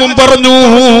രാജാവും പറഞ്ഞു,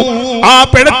 ആ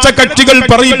പിഴച്ച കക്ഷികൾ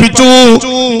പറയിപ്പിച്ചു,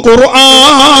 ഖുർആൻ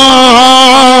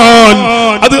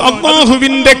അത്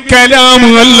അല്ലാഹുവിന്റെ കലാം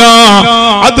അല്ല,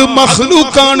 അത്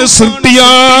മഖ്ലൂഖാണ്,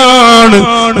 സൃഷ്ടിയാണ്.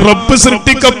 റബ്ബ്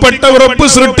സൃഷ്ടിക്കപ്പെട്ട, റബ്ബ്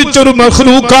സൃഷ്ടിച്ചൊരു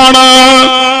മഖ്ലൂഖാണ്,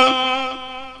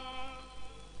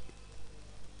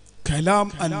 കലാം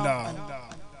അല്ല.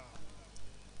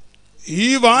 ഈ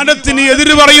വാദത്തിന്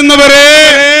എതിര് പറയുന്നവരെ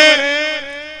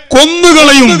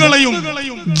കൊന്നുകളയും,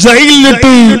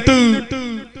 ജയിലിലിട്ട്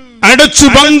അടച്ചു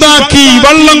ബന്ധാക്കി,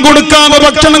 വെള്ളം കൊടുക്കാതെ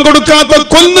ഭക്ഷണം കൊടുക്കാതെ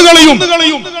കൊന്നുകളയും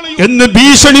എന്ന്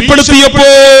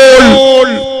ഭീഷണിപ്പെടുത്തിയപ്പോൾ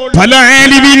പല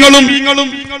ആലിമീങ്ങളും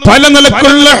പല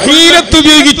നിലക്കുള്ള ഹീലത്ത്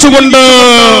ഉപയോഗിച്ചുകൊണ്ട്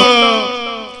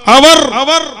അവർ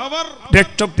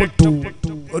രക്ഷപ്പെട്ടു.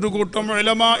 ഒരു കൂട്ടം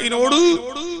ഉലമാഇനോട്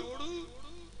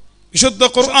വിശുദ്ധ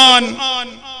ഖുർആൻ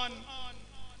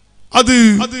അത്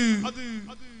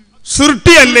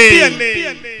സൃഷ്ടിയല്ലേ,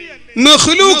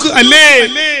 മഖ്ലൂഖ് അല്ലേ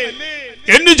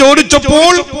എന്ന്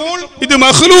ചോദിച്ചപ്പോൾ ഇത്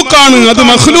മഖ്ലൂഖാണ്, അത്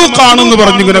മഖ്ലൂഖാണെന്ന്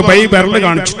പറഞ്ഞു. ഇങ്ങനെ ബൈബിളിൽ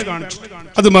കാണിച്ചു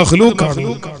അത് മഖ്ലൂഖാണ്.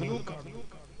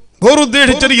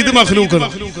 ഉദ്ദേശിച്ചത് ഇത് മഖ്ലൂഖാണ്,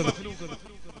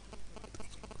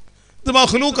 ഇത്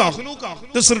മഖ്ലൂഖാണ്,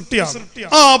 ഇത് സൃഷ്ടിയാണ്.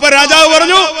 അപ്പൊ രാജാവ്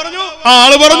പറഞ്ഞു,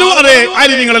 ആള് പറഞ്ഞു, അതെ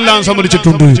ആലിമീങ്ങളെല്ലാം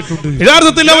സമ്മതിച്ചിട്ടുണ്ട്.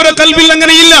 യഥാർത്ഥത്തിൽ അവരെ കൽബിൽ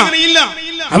അങ്ങനെയില്ല.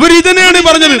 അവർ ഇതിനെയാണ്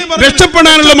പറഞ്ഞത്,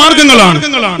 രക്ഷപ്പെടാനുള്ള മാർഗങ്ങളാണ്.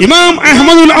 ഇമാം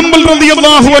അഹ്മദുൽ അംബൽ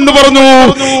റളിയല്ലാഹു അൻഹു പറഞ്ഞു,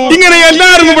 ഇങ്ങനെ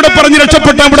എല്ലാവരും ഇവിടെ പറഞ്ഞ്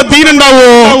രക്ഷപ്പെട്ടാൽ ഇവിടെ ദീനുണ്ടാവോ?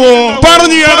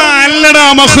 പറഞ്ഞു, അല്ലടാ,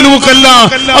 മഖ്ലൂഖല്ല,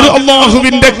 അത്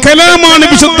അല്ലാഹുവിന്റെ കലാമാണ്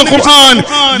വിശുദ്ധ ഖുർആൻ.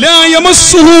 ലാ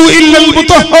യമസ്സുഹു ഇല്ലൽ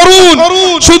മുതഹ്ഹറൂൻ,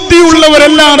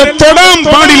 ശുദ്ധിയുള്ളവരല്ലാതെ തൊടാൻ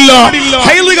പാടില്ല.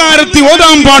 ഹൈദ്കാരത്തി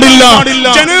ഓതാൻ പാടില്ല,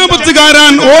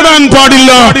 ജനാബത്തുകാരൻ ഓടാൻ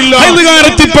പാടില്ല,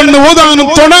 ഹൈദ്കാരത്തി പെണ്ണ് ഓതാനും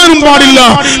തൊടാനും പാടില്ല,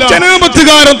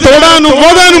 ജനാബത്തുകാരൻ തൊടാനും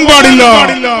ഓതാനും പാടില്ല.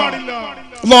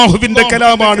 അല്ലാഹുവിന്റെ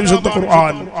കലാമാണ് വിശുദ്ധ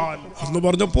ഖുർആൻ എന്ന്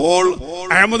പറഞ്ഞപ്പോൾ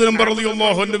അഹ്മദ് നബി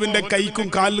റളിയല്ലാഹു അൻഹുവിന്റെ കൈക്കും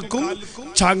കാലിക്കും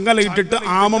ചങ്ങലയിട്ടിട്ട്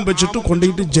ആമം വെച്ചിട്ട്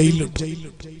കൊണ്ടുപോയിട്ട് ജയിലിലിട്ടു.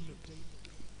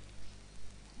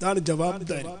 ഇതാണ്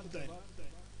ജവാബ്ദാരി.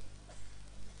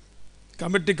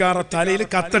 കമ്മിറ്റിക്കാരുടെ തലയിൽ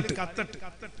കത്തട്ട്.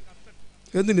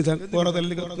 എന്തിന്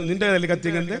നിന്റെ തലയിൽ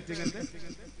കത്തിയങ്ങന്റെ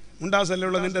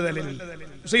മുണ്ടാസല്ലുള്ള നിന്റെ തലയിലില്ല.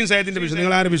 ഹുസൈൻ സാദിന്റെ വിഷയം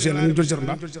നിങ്ങൾ ആരുടെ വിഷയമാണ്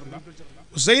ചോദിച്ചിട്ടുണ്ടോ?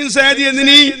 ഹുസൈൻ സാദി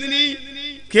എന്തിനീ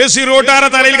കേസി റോട്ടാറെ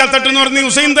തലയിൽ കത്തട്ടെന്ന് പറഞ്ഞ്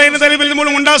ഹുസൈൻ സാദിന്റെ തലയിൽ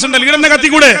മുണ്ടാസുണ്ടല്ലോ, ഇവിടെ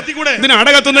കത്തിക്കൂടെ? ഇതിന് അട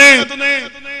കത്തുന്നേ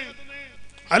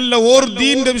അല്ല. ഓർ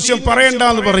ദീന്റെ വിഷയം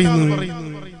പറയണ്ടെന്ന് പറയുന്നു.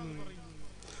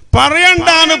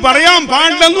 പറയണ്ടാന്ന് പറയാൻ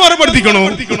പാടില്ലെന്ന് ഓരെ പഠിപ്പിക്കണോ?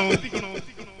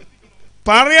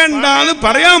 പറയണ്ടാന്ന്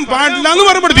പറയാൻ പാടില്ല എന്ന്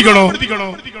മറുപടിക്കണോ?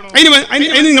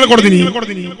 അതിന് നിങ്ങളെ കൊടുത്തിനി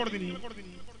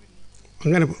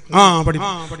അങ്ങനെ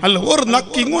അല്ല ഓർ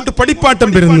നക്കി ഇങ്ങോട്ട് പടിപ്പാട്ടം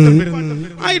വരുന്നു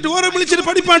ആയിട്ട് ഓരെ വിളിച്ചിട്ട്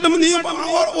പടിപ്പാട്ടം നീ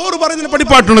ഓർ പറയുന്നതിന്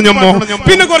പടിപ്പാട്ടണോ ഞമ്മോ?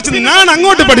 പിന്നെ കുറച്ച് ഞാൻ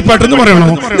അങ്ങോട്ട് പടിപ്പാട്ടം എന്ന് പറയണോ?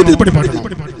 പടിപ്പാട്ടം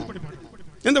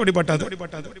എന്താ പടിപ്പാട്ടാതെ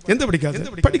എന്താ പഠിക്കാതെ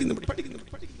പഠിക്കുന്നു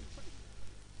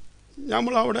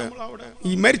നമ്മളവിടെ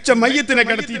ഈ മരിച്ച മയ്യത്തിനെ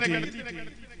കിടത്തിയിട്ട്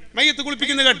മയ്യത്ത്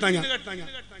കുളിപ്പിക്കുന്ന കേട്ടാ ഞാൻ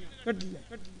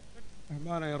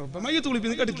മയ്യത്ത്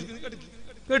കുളിപ്പിക്കുന്ന കേട്ടു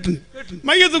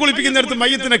മയ്യത്ത് കുളിപ്പിക്കുന്നിടത്ത്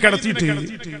മയ്യത്തിനെ കിടത്തിയിട്ട്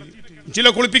ചില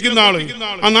കുളിപ്പിക്കുന്ന ആള്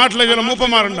ആ നാട്ടിലെ ചില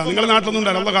മൂപ്പന്മാരുണ്ടാ, നിങ്ങളുടെ നാട്ടിലൊന്നും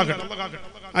ഉണ്ടാവില്ല, അള്ള കാക്കട്ടെ,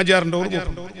 ആചാറുണ്ട്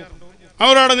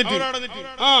അവരവിടെ നിന്നിട്ട്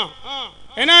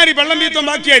എനാരി വെള്ളം പീത്തോൻ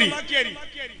ബാക്കിയാരി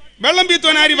വെള്ളം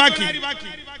പീത്തോനാരി ബാക്കി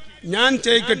ഞാൻ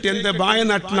ചേക്കട്ടെ എന്താ ബായ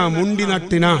നട്ടിനാ മുണ്ടി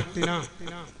നട്ടിനാ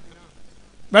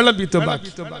വെള്ളം പീത്തോ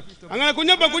ബാക്കി അങ്ങനെ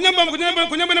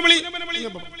കുഞ്ഞപ്പനെ വിളി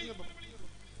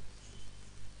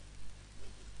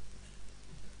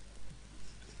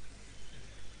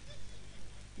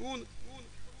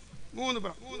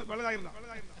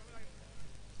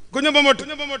കുഞ്ഞപ്പൻ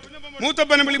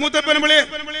മൂത്തപ്പനെ വിളി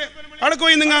അടക്ക്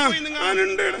പോയി നിങ്ങ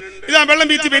ഇതാ വെള്ളം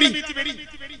പീത്തി പെരി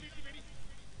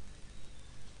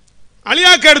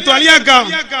അലിയാക്ക എടുത്തു അലിയാക്ക.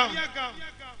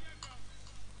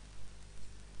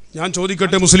 ഞാൻ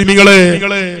ചോദിക്കട്ടെ മുസ്ലിമികളെ,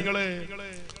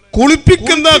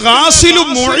 കുളിപ്പിക്കുന്ന ഗാസിലും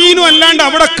മൊഴീനും അല്ലാണ്ട്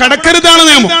അവിടെ കടക്കരുതാണ്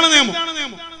നിയമം.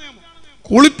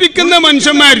 കുളിപ്പിക്കുന്ന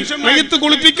മനുഷ്യന്മാര് മയ്യത്ത്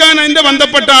കുളിപ്പിക്കാൻ അതിന്റെ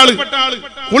ബന്ധപ്പെട്ട ആള്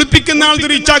കുളിപ്പിക്കുന്ന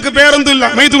ആൾക്കൊരു ഇച്ചാക്ക് പേരെന്തില്ല,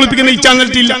 മയ്യത്ത് കുളിപ്പിക്കുന്ന ഇച്ചാ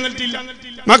നിലത്തില്ല.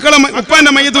 മക്കളെ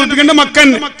ഉപ്പാന്റെ മയ്യത്ത് കുളിപ്പിക്കേണ്ട മക്കൻ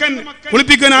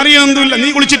കുളിപ്പിക്കാൻ അറിയുന്നില്ല. നീ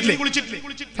കുളിച്ചിട്ടില്ലേ?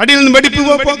 അടിയിൽ നിന്ന് വെടിപ്പ്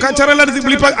കച്ചറെല്ലാടുത്ത്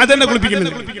കുളിപ്പ അതെന്നെ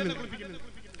കുളിപ്പിക്കുന്നില്ല.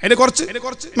 അതിന് കുറച്ച്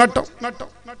നട്ടോ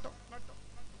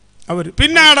അവര്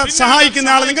പിന്നെ അവിടെ സഹായിക്കുന്ന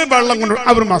ആളെ നിങ്ങൾ വെള്ളം കൊണ്ട്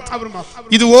അവർ മാത്രം.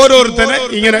 ഇത് ഓരോരുത്തരെ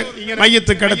ഇങ്ങനെ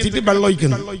മയ്യത്ത് കിടത്തിയിട്ട് വെള്ളം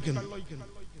ഒഴിക്കുന്നു.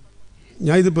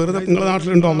 ഞാൻ ഇത് വെറുതെ നിങ്ങളുടെ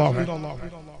നാട്ടിലുണ്ടോ?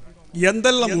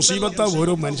 എന്തെല്ലാം മുസീബത്താ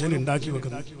ഓരോ മനുഷ്യൻ ഉണ്ടാക്കി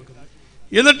വെക്കുന്നത്.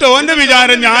 എന്നിട്ട് ഓന്റെ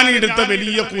വിചാരം ഞാൻ എടുത്ത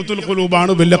വലിയ കൂത്തുൽ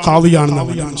ഖുലൂബാണ്, വലിയ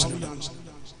ഖാദിയാണെന്ന്.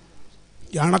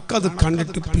 എനക്കത്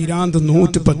കണ്ടിട്ട് പിരാന്ത്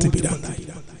 110 പിരാന്തായി.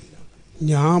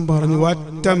 ഞാൻ പറഞ്ഞു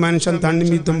ഒറ്റ മനുഷ്യൻ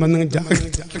തണ്ണിമീത്തം വന്ന്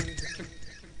ജാഗ്രത,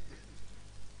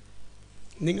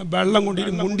 നിങ്ങൾ വെള്ളം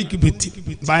കൊണ്ടിട്ട് മുണ്ടിക്ക് ഭിത്തി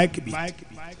ബാക്ക്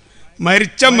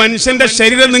മരിച്ച മനുഷ്യന്റെ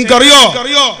ശരീരം നിങ്ങൾക്ക് അറിയോ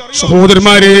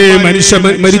സഹോദരന്മാരെ?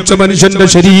 മരിച്ച മനുഷ്യന്റെ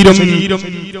ശരീരം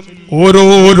ഓരോ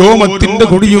രോമത്തിന്റെ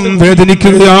കൊടിയും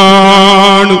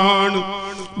വേദനിക്കുകയാണ്.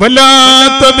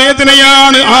 വല്ലാത്ത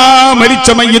വേദനയാണ് ആ മരിച്ച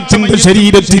മയ്യത്തിന്റെ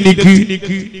ശരീരത്തിലേക്ക്.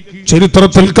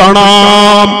 ചരിത്രത്തിൽ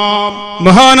കാണാം,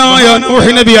 മഹാനായ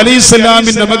നൂഹ് നബി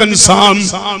അലൈഹിസ്സലാമിന്റെ മകൻ സാം,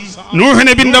 നൂഹ്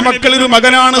നബിന്റെ മക്കളിൽ ഒരു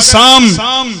മകനാണ് സാം.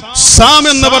 സാം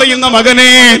എന്ന് പറയുന്ന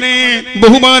മകനെ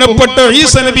ബഹുമാനപ്പെട്ട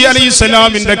ഈസ നബി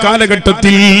അലൈഹിസ്സലാമിന്റെ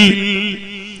കാലഘട്ടത്തിൽ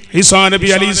ഈസാ നബി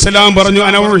അലൈഹിസ്സലാം പറഞ്ഞു,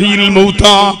 അനൗഹിൽ മൗത,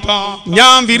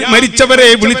 ഞാൻ മരിച്ചവരെ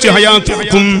വിളിച്ച്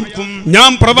ഹയാത്താക്കും.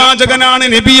 ഞാൻ പ്രവാചകനാണ്,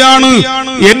 നബിയാണ്.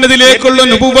 എന്നതിലേക്കുള്ള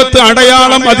നുബുവത്ത്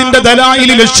അടയാളം, അതിന്റെ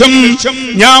ദലായിൽ ലക്ഷ്യം,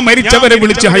 ഞാൻ മരിച്ചവരെ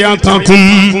വിളിച്ച് ഹയാത്താക്കും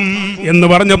എന്ന്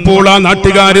പറഞ്ഞപ്പോൾ ആ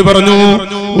നാട്ടുകാര് പറഞ്ഞു,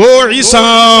 ഓ ഈസാ,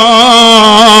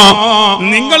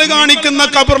 നിങ്ങൾ കാണിക്കുന്ന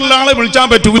ഖബറിൽ ആളെ വിളിച്ചാൻ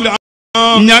പറ്റൂല,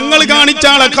 ഞങ്ങൾ കാണിച്ച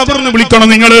ആളെ ഖബറിന് വിളിക്കണം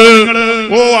നിങ്ങള്.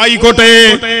 ഓ ആയിക്കോട്ടെ.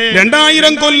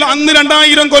 2000 കൊല്ലം അന്ന്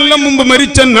 2000 കൊല്ലം മുമ്പ്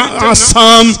മരിച്ച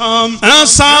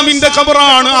സാമിന്റെ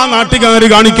ഖബറാണ് ആ നാട്ടുകാര്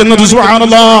കാണിക്കുന്നത്.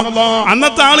 സുബ്ഹാനല്ലാഹ്.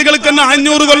 അന്നത്തെ ആളുകൾക്ക് തന്നെ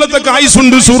 500 കൊല്ലത്തെ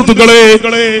ആയുസ്സുണ്ട് സുഹൃത്തുക്കളെ.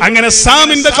 അങ്ങനെ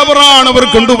സാമിന്റെ ഖബറാണ് അവർ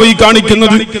കൊണ്ടുപോയി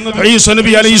കാണിക്കുന്നത്. ഈസാ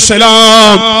നബി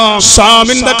അലൈഹിസ്സലാം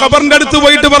സാമിന്റെ ഖബറിന്റെ അടുത്ത്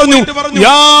പോയിട്ട് പറഞ്ഞു,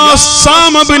 യാ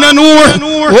സാം ഇബ്നു നൂഹ്,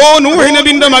 ഓ നൂഹ്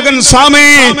നബിന്റെ മകൻ സാമേ,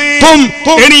 തും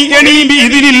എനി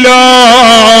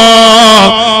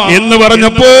എന്ന്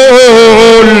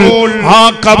പറഞ്ഞപ്പോൾ ആ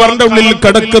ഖബറിന്റെ ഉള്ളിൽ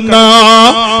കിടക്കുന്ന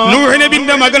നൂഹ്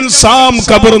നബിന്റെ മകൻ സാം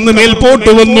ഖബറിന്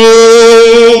മേൽപോട്ട് വന്നു.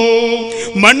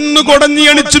 മണ്ണ് കൊടഞ്ഞി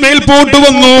അടിച്ച് മേൽപോട്ട്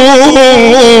വന്നു.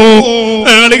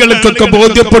 ആളുകൾക്കൊക്കെ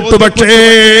ബോധ്യപ്പെട്ടു. പക്ഷേ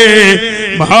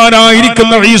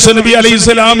മഹാനായിരിക്കുന്ന ഈസാ നബി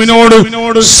അലൈഹിസ്സലാമിനോട്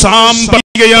സാം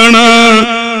പറയുകയാണ്,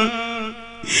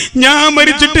 ഞാൻ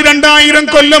മരിച്ചിട്ട് 2000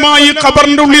 കൊല്ലമായി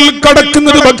ഖബറിന്റെ ഉള്ളിൽ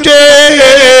കിടക്കുന്നത്. പക്ഷേ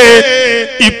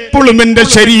ഇപ്പോഴും എന്റെ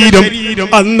ശരീരം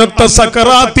അന്നത്തെ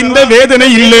സക്കറാത്തിന്റെ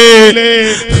വേദനയില്ലേ,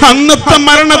 അന്നത്തെ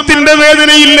മരണത്തിന്റെ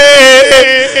വേദനയില്ലേ,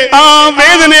 ആ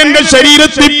വേദന എന്റെ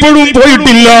ശരീരത്തിൽ ഇപ്പോഴും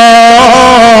പോയിട്ടില്ല.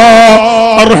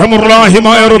 അർഹമുർ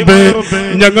റഹീമായ റബ്ബേ,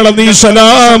 ഞങ്ങളെ നീ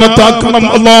സലാമത്താക്കണം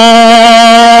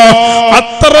അല്ലാഹ്.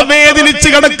 അത്ര വേദനിച്ച്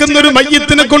കിടക്കുന്ന ഒരു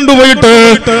മയ്യത്തിനെ കൊണ്ടുപോയിട്ട്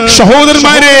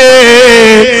സഹോദരന്മാരെ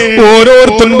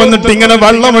ഓരോരുത്തരും വന്നിട്ട് ഇങ്ങനെ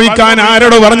വെള്ളമൊഴിക്കാൻ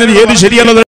ആരോട് പറഞ്ഞത് ഏത്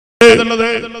ശരിയല്ലത്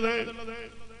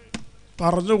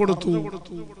പറഞ്ഞു കൊടുത്തു.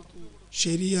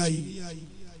 ശരിയായി.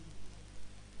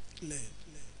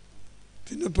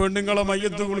 പിന്നെ പെണ്ണുങ്ങളെ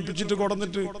മയ്യത്ത് കുളിപ്പിച്ചിട്ട്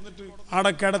കൊടുന്നിട്ട്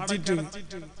അവിടെ കിടത്തിട്ട്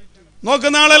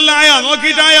നോക്കുന്ന ആളെല്ലാം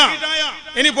നോക്കിയിട്ടായ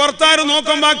ഇനി പുറത്താരും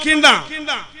നോക്കാൻ ബാക്കിയുണ്ട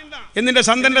എന്നിന്റെ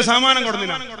സന്തന്റെ സാമാനം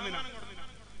കൊടുന്നില്ല.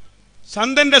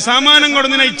 സന്തന്റെ സാമാനം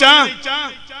കൊടുന്നിന ഇച്ച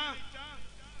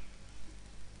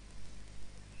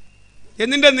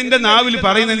നിന്റെ നാവിൽ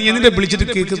പറയുന്നത് നീ എന്നിന്റെ വിളിച്ചിട്ട്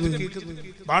കേൾക്കുന്നത്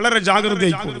വളരെ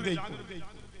ജാഗ്രതയായിക്കോളും.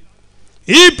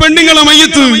 ഈ പെണ്ണുങ്ങളെ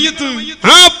മയ്യത്ത്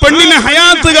ആ പെണ്ണിനെ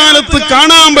ഹയാത്ത് കാലത്ത്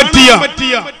കാണാൻ പറ്റിയ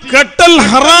കെട്ടൽ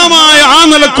ഹറാമായ ആ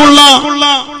നിലക്കുള്ള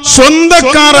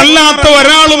സ്വന്തക്കാരല്ലാത്ത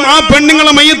ഒരാളും ആ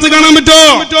പെണ്ണുങ്ങളെ മയ്യത്ത് കാണാൻ പറ്റോ?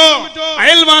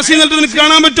 അയൽവാസി നിനക്ക്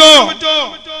കാണാൻ പറ്റോ?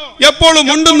 എപ്പോഴും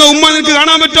മുണ്ടുന്ന ഉമ്മ നിനക്ക്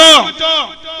കാണാൻ പറ്റോ?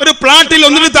 ഒരു പ്ലാറ്റിൽ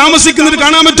ഒന്നിട്ട് താമസിക്കുന്നത്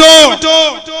കാണാൻ പറ്റോ?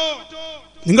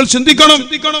 നിങ്ങൾ ചിന്തിക്കണം.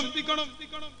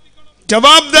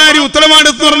 ജവാബ്ദാരി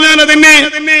ഉത്തരവാദിത്വം പറഞ്ഞാൽ തന്നെ.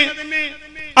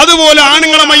 അതുപോലെ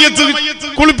ആണുങ്ങളെ മയ്യത്ത്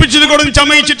കുളിപ്പിച്ചിട്ട് കൊടുത്ത്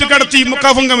ചമയിച്ചിട്ട് കിടത്തി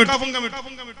മുക്കാഫംഗം ഇട്ടു.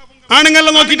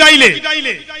 ആണുങ്ങളെ നോക്കിയിട്ടായില്ലേ?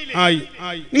 ആയി.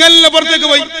 നിങ്ങളെല്ലാം പുറത്തേക്ക്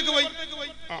പോയി.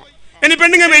 ഇനി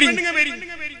പെണ്ണുങ്ങ പേരി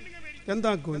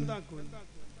എന്താക്കൂ?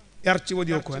 ഇറച്ചി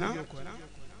പൊതി വെക്കുവാനാ?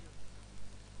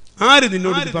 ആര്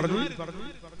നിന്നോട് പറഞ്ഞു?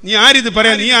 നീ ആരിത്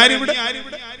പറയാ? നീ ആരിവിടെ?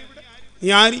 നീ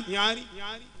ആര്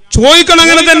ചോദിക്കണം.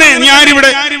 അങ്ങനെ തന്നെ നീ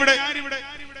ആരിവിടെ?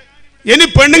 ഇനി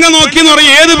പെണ്ണുങ്ങ നോക്കിന്ന്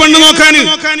പറയും. ഏത് പെണ്ണ് നോക്കാന്?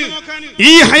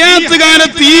 ഈ ഹയാത്ത്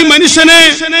കാലത്ത് ഈ മനുഷ്യനെ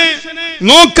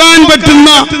നോക്കാൻ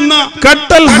പറ്റുന്ന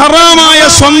കട്ടൽ ഹറാമായ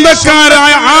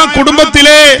സ്വന്തക്കാരായ ആ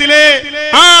കുടുംബത്തിലെ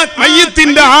ആ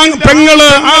മയ്യത്തിന്റെ ആ പെങ്ങള്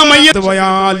ആ മയ്യത്ത്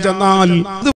പോയാൽ ചെന്നാൽ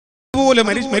അതുപോലെ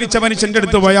മരിച്ച മനുഷ്യന്റെ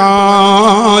അടുത്ത്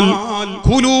പോയാൽ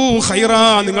ഖുലൂ ഖൈറാ,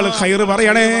 നിങ്ങൾ ഖൈർ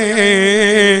പറയണേ.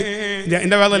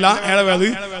 എന്റെ വേദല്ല, അയാളെ വേദ.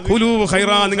 ഖുലൂ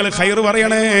ഖൈറാ, നിങ്ങൾ ഖൈർ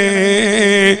പറയണേ.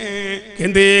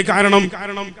 എന്തേ കാരണം?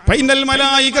 ഫൈനൽ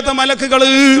മലായികത, മലക്കുകൾ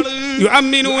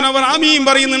യുഅമ്മിനൂന, അവർ ആമീൻ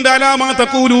പറയുന്നുണ്ട്. അലാമാ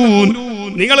തഖൂലൂൻ,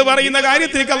 നിങ്ങൾ പറയുന്ന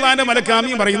കാര്യത്തിലേക്ക് അല്ലാഹുവിന്റെ മലക്ക്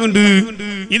ആമീൻ പറയുന്നുണ്ട്.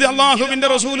 ഇത് അല്ലാഹുവിന്റെ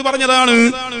റസൂൽ പറഞ്ഞതാണ്.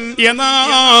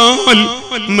 എന്നാൽ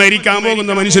മരിക്കാൻ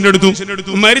പോകുന്ന മനുഷ്യന്റെ അടുത്തും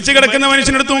മരിച്ചു കിടക്കുന്ന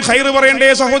മനുഷ്യന്റെ അടുത്തും ഖൈർ പറയണ്ടേ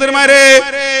സഹോദരന്മാരെ?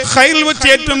 ഖൈറിൽ വെച്ച്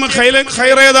ഏറ്റവും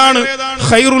ഖൈർ ഏതാണ്?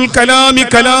 ഖൈറുൽ കലാമി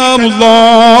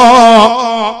കലാമുല്ലാഹ്.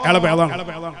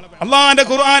 അള്ളാന്റെ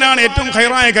ഖുർആനാണ് ഏറ്റവും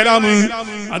ഖൈറായ കലാമ്.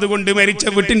 അതുകൊണ്ട് മരിച്ച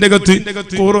വീട്ടിന്റെ അകത്ത്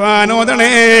ഖുർആൻ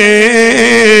ഓതണേ,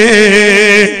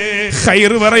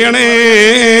 ഖൈർ പറയണേ,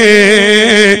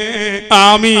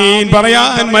 ആമീൻ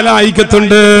പറയാൻ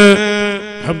മലായികത്തുണ്ട്.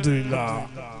 അൽഹംദുലില്ലാഹ്.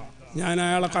 ഞാൻ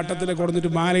അയാളെ കട്ടത്തിലെ കൊടുത്തിട്ട്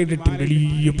മാല ഇട്ടിട്ടുണ്ട്,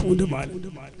 വലിയ പൂന്റെ മാല.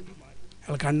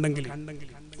 അയാൾ കണ്ടെങ്കിൽ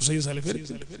ഹുസൈൻ സലഫി.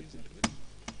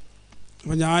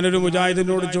 അപ്പൊ ഞാനൊരു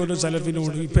മുജാഹിദിനോട് ചോദിച്ചു,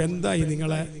 സലഫിനോട്, ഇപ്പൊ എന്തായി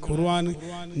നിങ്ങളെ ഖുർആൻ?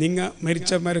 നിങ്ങ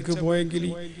മരിച്ചവർക്ക് പോയെങ്കിൽ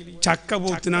ചക്ക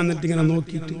പോത്തിനാന്നിട്ട് ഇങ്ങനെ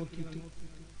നോക്കിയിട്ട്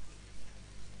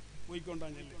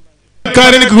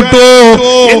കിട്ടോ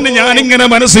എന്ന് ഞാനിങ്ങനെ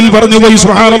മനസ്സിൽ പറഞ്ഞു പോയി.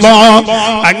 സുബ്ഹാനല്ലാഹ്.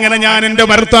 അങ്ങനെ ഞാൻ എന്റെ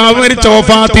ഭർത്താവ് മരിച്ച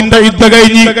വഫാത്തിന്റെ ഇദ്ദ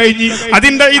കഴിഞ്ഞ്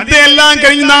അതിന്റെ ഇദ്ദയെല്ലാം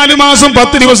കഴിഞ്ഞ് 4 മാസം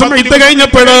 10 ദിവസം ഇദ്ദ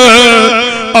കഴിഞ്ഞപ്പോഴ്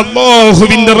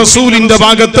അല്ലാഹുവിന്റെ റസൂലിന്റെ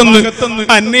ഭാഗത്തുനിന്ന്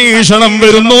അന്വേഷണം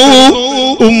വരുന്നു.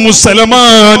 ഉമ്മു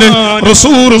സലമാൻ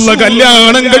റസൂലുള്ള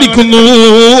കല്യാണം കഴിക്കുന്നു,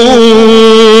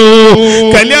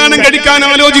 കല്യാണം കഴിക്കാൻ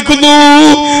ആലോചിക്കുന്നു.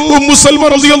 ഉമ്മു സൽമ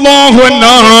റളിയല്ലാഹു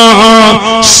അൻഹാ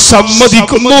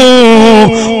സമ്മതിക്കുന്നു.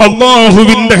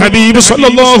 അല്ലാഹുവിന്റെ ഹബീബ്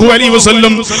സല്ലല്ലാഹു അലൈഹി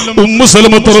വസല്ലം ഉമ്മു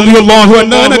സൽമ റളിയല്ലാഹു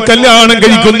അൻഹാനെ കല്യാണം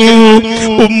കഴിക്കുന്നു.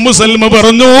 ഉമ്മു സൽമ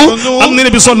പറഞ്ഞു, അന്ന്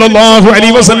നബി സല്ലല്ലാഹു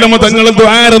അലൈഹി വസല്ലം തങ്ങൾ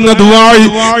ദുആറുന്ന ദുആ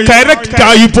കറക്റ്റ്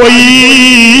ആയി പോയി.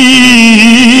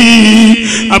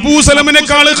 അബൂ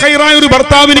സലമിനേക്കാൾ ഖൈറായ ഒരു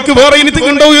ഭർത്താവ് എനിക്ക് വേറെ എനിക്ക്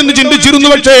ഉണ്ടോ എന്ന് ചിന്തിച്ചിരുന്നു.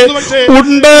 പക്ഷേ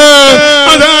ഉണ്ട്.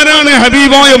 അതാരാണ്?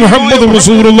 ഹബീബായ മുഹമ്മദ്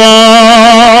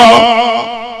റസൂലുള്ളാഹ്.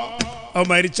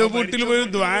 മരിച്ച വീട്ടിൽ പോയി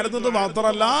ദ്വാരത്തത്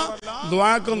മാത്രമല്ല,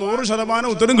 ദ്വാക്ക്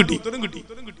 100%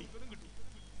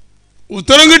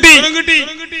 ഉത്തരം കിട്ടി.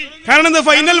 കാരണം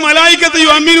ഫൈനൽ മലായികത്ത്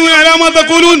യുഅമ്മിനൂന അലാ മാ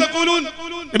തഖൂലൂൻ.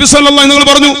 നബി സല്ലല്ലാഹു അലൈഹി വസല്ലം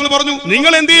പറഞ്ഞു,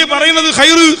 നിങ്ങൾ എന്തേ പറയുന്നത്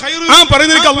ഖൈർ? ആ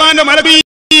പറയുന്നത് അല്ലാഹുവിന്റെ മലക്ക്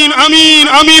ആമീൻ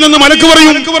ആമീൻ എന്ന് മലക്ക്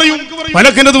പറയും.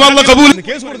 മലക്കിന്റെ ദുആ അല്ലാഹു ഖബൂൽ.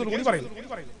 കേസ് കൊടുത്തിട്ട് കൂടി പറയുന്നു.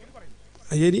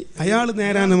 അയാൾ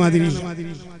നേരാണ് മാതിരി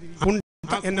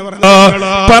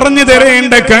പറഞ്ഞു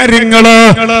തരേണ്ട കാര്യങ്ങള്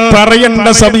പറയേണ്ട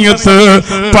സമയത്ത്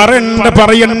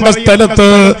പറയേണ്ട സ്ഥലത്ത്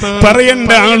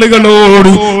പറയേണ്ട ആളുകളോട്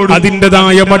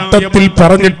അതിൻ്റെതായ മട്ടത്തിൽ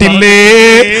പറഞ്ഞിട്ടില്ലേ,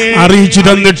 അറിയിച്ചു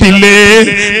തന്നിട്ടില്ലേ,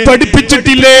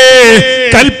 പഠിപ്പിച്ചിട്ടില്ലേ,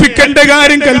 കൽപ്പിക്കേണ്ട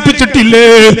കാര്യം കൽപ്പിച്ചിട്ടില്ലേ,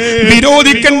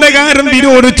 വിരോധിക്കേണ്ട കാര്യം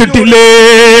വിരോധിച്ചിട്ടില്ലേ.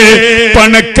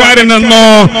 പണക്കാരനെന്നോ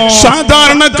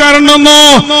സാധാരണക്കാരനെന്നോ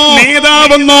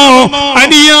നേതാവെന്നോ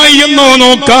അനുയായി എന്നോ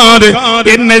നോക്കാതെ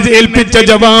എന്നെ ഏൽപ്പിച്ച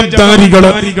ജവാബ്ദാരികള്,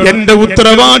 എന്റെ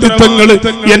ഉത്തരവാദിത്തങ്ങള്,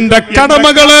 എന്റെ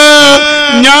കടമകള്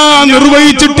ഞാൻ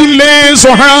നിർവഹിച്ചിട്ടില്ലേ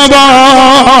സ്വഹാബ?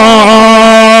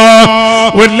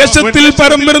 ഒരു ലക്ഷത്തിൽ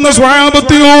പരം വരുന്ന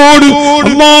സ്വഹാബത്തിനോട്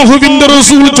അല്ലാഹുവിന്റെ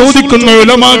റസൂൽ ചോദിക്കുന്നു,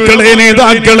 ഉലമാക്കളെ,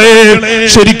 നേതാക്കളെ,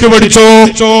 ശരിക്ക് പഠിച്ചോ.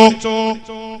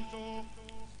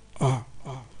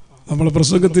 നമ്മളെ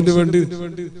പ്രസംഗത്തിന് വേണ്ടി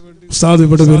ഉസ്താദ്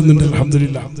ഇവിടെ വരുന്നുണ്ട്.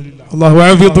 അൽഹംദുലില്ലാഹ്, അല്ലാഹു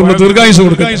ആഫിയത്തുള്ള ദീർഘായുസ്സ്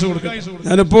കൊടുക്കട്ടെ.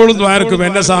 ഞാൻ എപ്പോഴും ദ്വാരക്കും,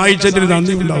 എന്നെ സഹായിച്ചതിന്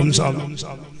നന്ദി ഉണ്ടാവും. ഇൻഷാ അല്ലാഹ്.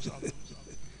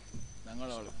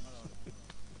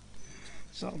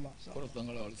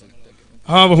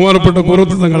 ബഹുമാനപ്പെട്ട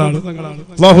പുറത്ത് തങ്ങളാണ്.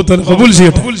 അല്ലാഹു തആല ഖബൂൽ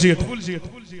ചെയ്യട്ടെ.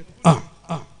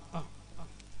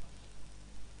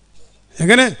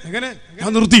 എങ്ങനെ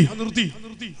ഞാൻ നിർത്തി.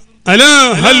 അലാ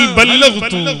ഹൽ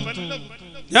ബല്ലഗ്തു,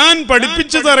 ഞാൻ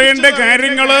പഠിപ്പിച്ചു തരേണ്ട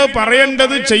കാര്യങ്ങള്,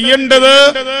 പറയേണ്ടത്, ചെയ്യേണ്ടത്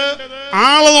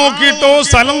ആള് നോക്കിയിട്ടോ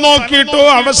സ്ഥലം നോക്കിയിട്ടോ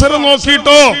അവസരം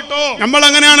നോക്കിയിട്ടോ, നമ്മൾ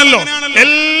അങ്ങനെയാണല്ലോ.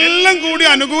 എല്ലാം കൂടി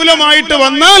അനുകൂലമായിട്ട്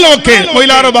വന്നാൽ ഓക്കെ,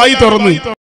 മൊയിലാറബായി തുറന്നു.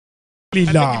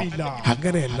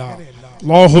 അങ്ങനെയല്ല.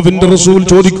 അല്ലാഹുവിന്റെ റസൂൽ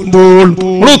ചോദിക്കുമ്പോൾ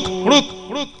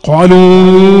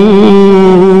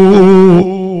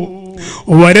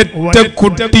ഒരൊറ്റ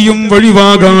കുട്ടിയും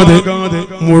വഴിവാകാതെ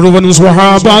മുഴുവൻ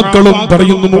സ്വഹാബാക്കളും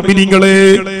പറയുന്നു, മുഅ്മിനീങ്ങളെ,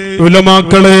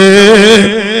 ഉലമാക്കളെ,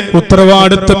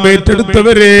 ഉത്തരവാദിത്തം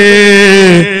ഏറ്റെടുത്തവരെ,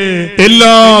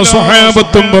 എല്ലാ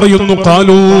സ്വഹാബത്തും പറയുന്നു.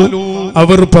 ഖാലൂ,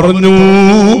 അവർ പറഞ്ഞു,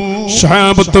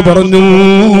 സ്വഹാബത്ത് പറഞ്ഞു,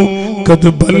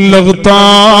 ഖദ് ബല്ലഗ്ത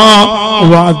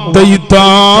വഅദ്ദൈത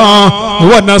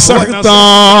വനസഹത.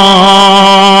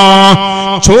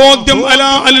 ചോദ്യം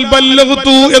അലാ അൽ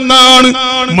ബല്ലഗ്തു എന്നാണ്.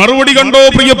 മറുപടി കണ്ടോ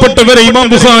പ്രിയപ്പെട്ടവരെ? ഇമാം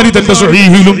ബുഖാരി തന്റെ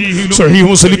സ്വഹീഹിലും സ്വഹീഹ്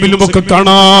മുസ്ലിമിലും ഒക്കെ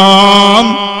കാണാം.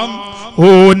 ഓ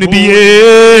നബിയേ,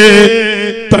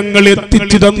 തങ്ങൾ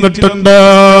എത്തിച്ചു തന്നിട്ടുണ്ട്.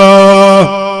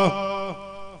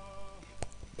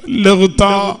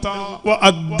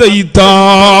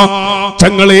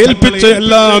 തങ്ങളെ ഏൽപ്പിച്ച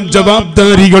എല്ലാ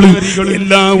ജവാബ്ദാരികൾ,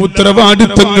 എല്ലാ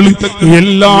ഉത്തരവാദിത്തങ്ങൾ,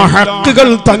 എല്ലാ ഹക്കുകൾ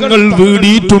തങ്ങൾ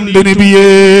വീടിയിട്ടുണ്ട് നബിയേ.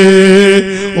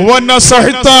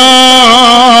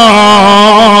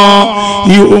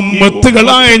 ഈ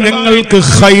ഉമ്മത്തുകളായ ഞങ്ങൾക്ക്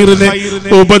ഖൈറിനെ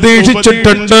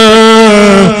ഉപദേശിച്ചിട്ടുണ്ട്,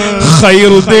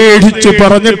 ഖൈർ ഉപദേശിച്ച്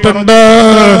പറഞ്ഞിട്ടുണ്ട്,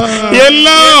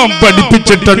 എല്ലാം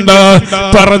പഠിപ്പിച്ചിട്ടുണ്ട്,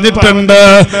 പറഞ്ഞിട്ടുണ്ട്,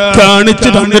 കാണിച്ചു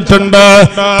തന്നിട്ടുണ്ട്,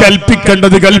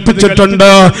 കൽപ്പിക്കേണ്ടത് കൽപ്പിച്ചിട്ടുണ്ട്,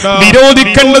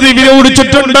 വിരോധിക്കേണ്ടത്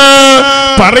വിരോധിച്ചിട്ടുണ്ട്.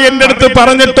 പറയേണ്ടടുത്ത്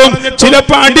പറഞ്ഞിട്ടും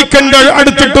ചിലപ്പോ അടിക്കേണ്ട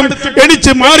അടുത്തിട്ടും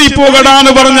എണിച്ച്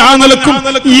മാറിപ്പോകടാന്ന് പറഞ്ഞ ആ നിലക്കും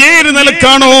ഏത്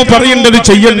നിലക്കാണോ പറയേണ്ടത്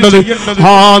ചെയ്യേണ്ടത്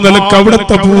ആ നിലക്ക്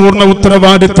അവിടുത്തെ പൂർണ്ണ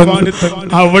ഉത്തരവാദിത്തങ്ങൾ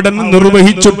അവിടെ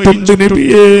നിർവഹിച്ചിട്ടുണ്ട്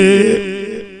നബിയേ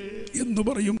എന്ന്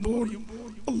പറയുമ്പോൾ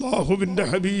അല്ലാഹുവിന്റെ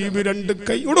ഹബീബ്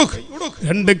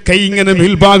രണ്ട് കൈ ഇങ്ങനെ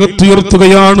മേൽഭാഗത്ത്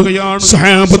ഉയർത്തുകയാണ്.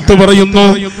 സഹാബത്ത് പറയുന്നു,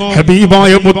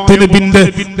 ഹബീബായ മുത്തനബിന്റെ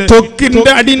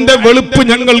ത്വക്കിന്റെ അടിന്റെ വെളുപ്പ്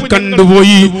ഞങ്ങൾ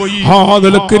കണ്ടുപോയി. ആ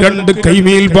നിലക്ക് രണ്ട് കൈ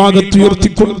മേൽഭാഗത്ത്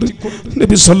ഉയർത്തിക്കൊണ്ട്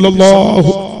നബി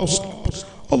സല്ലല്ലാഹു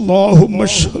അല്ലാഹുമ്മ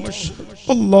അശ്ഹദ്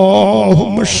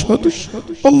അല്ലാഹുമ്മ അശ്ഹദ്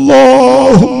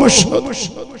അല്ലാഹുമ്മ അശ്ഹദ്.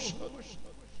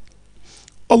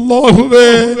 അല്ലാഹുവേ,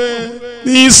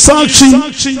 നീ സാക്ഷി,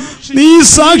 നീ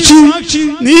സാക്ഷി,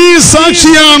 നീ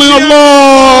സാക്ഷിയാണ്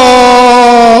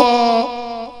അല്ലാഹ്.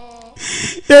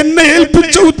 എന്നെ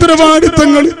ഏൽപ്പിച്ച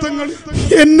ഉത്തരവാദിത്തങ്ങൾ,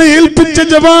 എന്നെ ഏൽപ്പിച്ച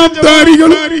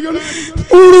ജവാബ്ദാരികൾ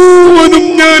മുഴുവനും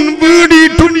ഞാൻ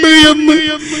വീടിയിട്ടുണ്ട് എന്ന്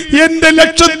എന്റെ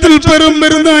ലക്ഷത്തിൽ പരം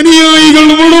വരുന്ന അനുയായികൾ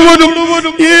മുഴുവനും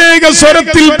ഏക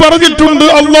സ്വരത്തിൽ പറഞ്ഞിട്ടുണ്ട്.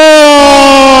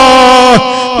 അല്ലാഹ്,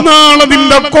 നാളെ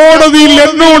നിന്റെ കോടതിയിൽ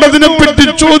എന്നോട് അതിനെപ്പറ്റി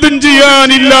ചോദ്യം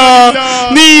ചെയ്യാനില്ല,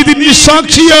 നീ ഇതിന്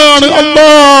സാക്ഷിയാണ്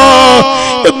അല്ലാഹ്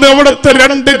എന്ന് അവിടുത്തെ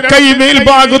രണ്ട് കൈ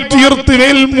മേൽഭാഗത്ത് ഉയർത്തി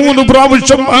 3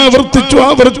 പ്രാവശ്യം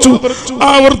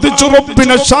ആവർത്തിച്ചു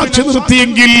റബ്ബിനെ സാക്ഷി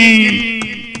നിർത്തിയെങ്കിൽ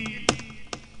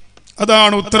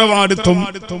അതാണ് ഉത്തരവാദിത്വം,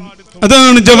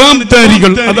 അതാണ്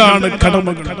ജവാബ്ദാരികൾ, അതാണ്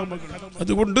കടമകൾ.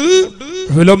 അതുകൊണ്ട്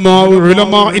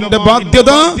ഉലമാഇന്റെ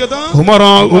ബാധ്യത,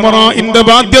 ഉമറാഇന്റെ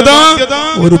ബാധ്യത,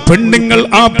 ഒരു പെണ്ണുങ്ങൾ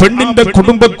ആ പെണ്ണിന്റെ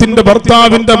കുടുംബത്തിന്റെ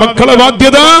ഭർത്താവിന്റെ മക്കളെ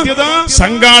ബാധ്യത,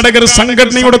 സംഘാടകർ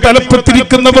സംഘടനയുടെ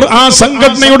തലപ്പത്തിരിക്കുന്നവർ ആ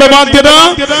സംഘടനയുടെ ബാധ്യത,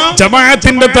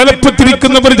 ജമാഅത്തിന്റെ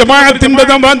തലപ്പത്തിരിക്കുന്നവർ ജമാഅത്തിന്റെ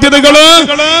ബാധ്യതകള്,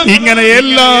 ഇങ്ങനെ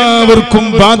എല്ലാവർക്കും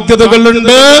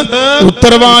ബാധ്യതകളുണ്ട്,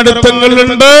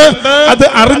 ഉത്തരവാദിത്തങ്ങളുണ്ട്. അത്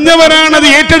അറിഞ്ഞവരാണ് അത്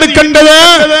ഏറ്റെടുക്കേണ്ടത്,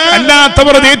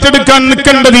 അല്ലാത്തവർ അത് ഏറ്റെടുക്കാൻ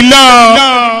നിൽക്കേണ്ടതില്ല.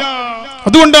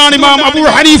 അതുകൊണ്ടാണ് ഇമാം അബൂ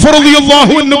ഹനീഫ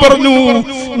റളിയല്ലാഹു അൻഹു പറഞ്ഞു,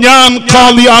 ഞാൻ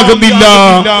ഖാദിയാകുന്നില്ല,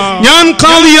 ഞാൻ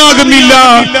ഖാദിയാകുന്നില്ല,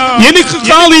 എനിക്ക്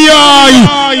ഖാദിയായി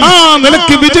ആ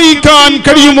നിലക്ക് വിജയിക്കാൻ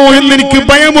കഴിയുമോ എന്നെനിക്ക്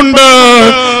ഭയമുണ്ട്,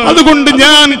 അതുകൊണ്ട്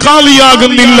ഞാൻ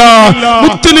ഖാദിയാകുന്നില്ല.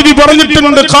 മുത്തുനബി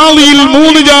പറഞ്ഞിട്ടുണ്ട്, ഖാദിയിൽ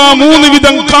 3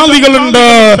 വിധം ഖാദികളുണ്ട്,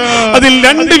 അതിൽ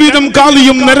 2 വിധം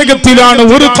ഖാദിയും നരകത്തിൽ നരകത്തിലാണ്,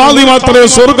 ഒരു ഖാദി മാത്രമേ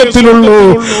സ്വർഗത്തിലുള്ളൂ.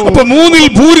 അപ്പൊ മൂന്നിൽ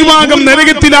ഭൂരിഭാഗം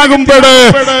നരകത്തിലാകുമ്പോൾ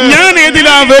ഞാൻ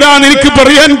ഏതിലാ വരാൻ എനിക്ക്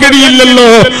പറയാൻ കഴിയില്ലല്ലോ.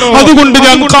 അതുകൊണ്ട്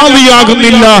ഞാൻ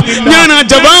ഖാദിയാകുന്നില്ല, ഞാൻ ആ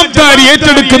ജവാബ്ദാരി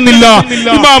ഏറ്റെടുക്കുന്നില്ല.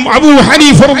 ഇമാം അബൂ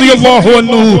ഹനീഫ റളിയല്ലാഹു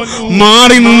അൻഹു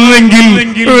മാറി നിന്നെങ്കിൽ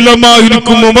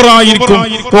ഉലമായിരിക്കും, ഉമറായിരിക്കും,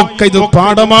 ഒക്കെ ഇത്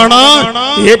പാഠമാണ്.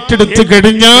 ഏറ്റെടുത്തു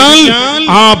കഴിഞ്ഞാൽ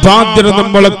ആ ബാധ്യത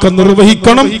നമ്മളൊക്കെ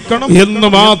നിർവഹിക്കണം എന്ന്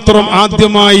മാത്രം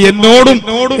ആദ്യമായി എന്നോടും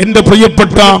എന്റെ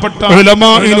പ്രിയപ്പെട്ട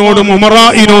ഉലമാഇനോടും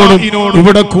ഉമറാഇനോടും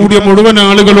ഇവിടെ കൂടിയ മുഴുവൻ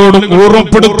ആളുകളോടും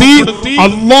ഓർമ്മപ്പെടുത്തി,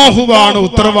 അല്ലാഹുവാണ്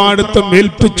ഉത്തരവാദിത്വം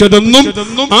ഏൽപ്പിച്ചതെന്നും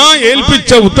ആ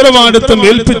ഏൽപ്പിച്ച ഉത്തരവാദിത്വം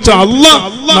ഏൽപ്പിച്ച അല്ലാഹ്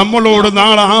നമ്മളോട്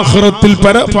നാളെ ആഖിറത്തിൽ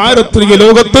പാരത്രിക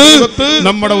ലോകത്ത്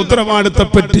നമ്മുടെ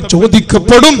ഉത്തരവാദിത്തപ്പെട്ടി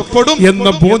ചോദിക്കപ്പെടും എന്ന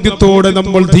ബോധ്യത്തോടെ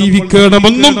നമ്മൾ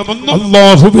ജീവിക്കണമെന്നും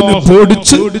അല്ലാഹുവിനെ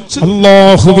പേടിച്ച്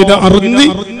അല്ലാഹുവിനെ അറിഞ്ഞ്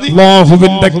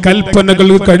അല്ലാഹുവിന്റെ കൽപ്പനകൾ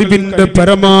കഴിവിന്റെ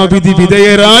പരമാവധി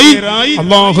വിധേയരായി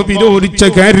അല്ലാഹു വിരോധിച്ച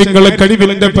കാര്യങ്ങളെ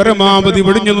കഴിവിന്റെ പരമാവധി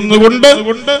വെടിഞ്ഞു നിന്നുകൊണ്ട്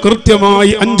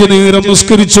കൃത്യമായി 5 നേരം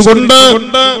നിസ്കരിച്ചുകൊണ്ട്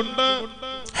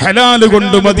ഹലാല്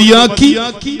കൊണ്ട് മതിയാക്കി,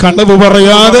 കളവ്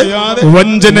പറയാതെ,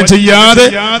 വഞ്ചന ചെയ്യാതെ,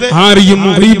 ആരെയും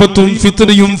ഗീബത്തും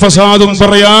ഫിത്നയും ഫസാദും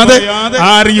പറയാതെ,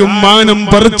 ആരെയും മാനം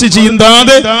പറിച്ചു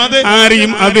ചീന്താതെ,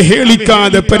 ആരെയും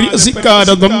അവഹേളിക്കാതെ,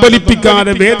 പരിഹസിക്കാതെ,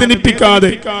 നമ്പലിപ്പിക്കാതെ,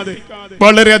 വേദനിപ്പിക്കാതെ,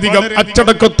 വളരെയധികം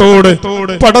അച്ചടക്കത്തോടെ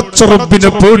പടച്ച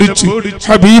റബ്ബിനെ പേടിച്ച്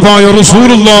ഹബീബായ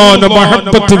റസൂലുള്ളാഹിന്റെ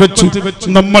മഹബ്ബത്ത് വെച്ച്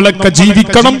നമ്മളൊക്കെ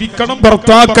ജീവിക്കണം.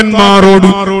 ഭർത്താക്കന്മാരോട്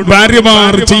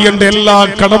ഭാര്യമാർ ചെയ്യേണ്ട എല്ലാ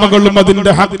കടമകളും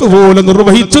അതിന്റെ ഹക്ക് പോലെ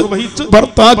നിർവഹിച്ച്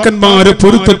ഭർത്താക്കന്മാരെ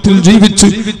പൊരുത്തത്തിൽ ജീവിച്ച്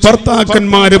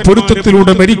ഭർത്താക്കന്മാരെ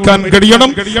പൊരുത്തത്തിലൂടെ മരിക്കാൻ കഴിയണം.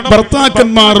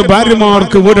 ഭർത്താക്കന്മാർ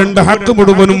ഭാര്യമാർക്ക് വീടേണ്ട ഹക്ക്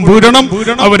മുഴുവനും വീഴണം.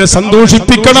 അവരെ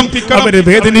സന്തോഷിപ്പിക്കണം, അവരെ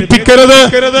വേദനിപ്പിക്കരുത്.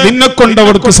 നിന്നെ കൊണ്ട്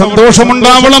അവർക്ക്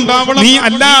സന്തോഷമുണ്ടാവണം. നീ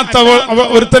അല്ലാത്ത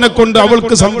ഒരുത്തനെ കൊണ്ട്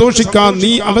അവൾക്ക് സന്തോഷിക്കാൻ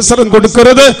നീ അവസരം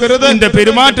കൊടുക്കരുത്. നിന്റെ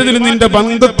പെരുമാറ്റത്തിലും നിന്റെ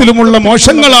ബന്ധത്തിലുമുള്ള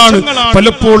മോശങ്ങളാണ്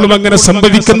പലപ്പോഴും അങ്ങനെ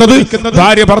സംഭവിക്കുന്നത്.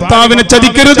 ഭാര്യ ഭർത്താവിനെ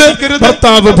ചതിക്കരുത്,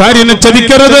 ഭർത്താവ് ഭാര്യനെ ചതിക്കരുത്.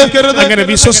 അങ്ങനെ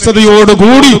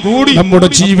വിശ്വസ്തയോടുകൂടി നമ്മുടെ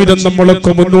ജീവിതം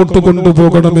നമ്മളൊക്കെ മുന്നോട്ട്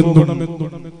കൊണ്ടുപോകണമെന്നും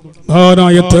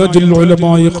മഹാനായ താജുൽ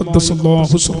ഉലമായ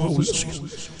ഖദ്ദസല്ലാഹു സിർറഹു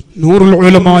നൂറുൽ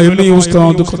ഉലമായ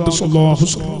ഉസ്താദ് ഖദ്ദസല്ലാഹു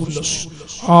സിർറഹു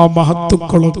ആ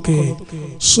മഹത്തുക്കളൊക്കെ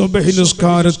സുബ്ഹി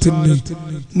നിസ്കാരത്തിന്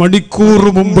മണിക്കൂർ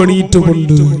മുമ്പ്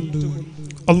എണീറ്റുകൊണ്ട്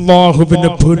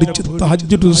അല്ലാഹുവിനെ പേടിച്ച്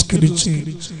തഹജ്ജുദ് നിസ്കരിച്ച്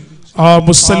ആ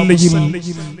മുസല്ലയിൽ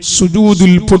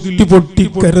സുജൂദിൽ പൊട്ടി പൊട്ടി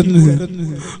കരഞ്ഞ്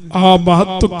ആ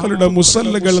മഹത്തുക്കളുടെ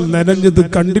മുസല്ലകൾ നനഞ്ഞത്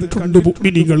കണ്ടിട്ടുണ്ട്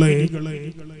മുഅ്മിനീങ്ങളെ.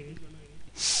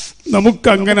 നമുക്ക്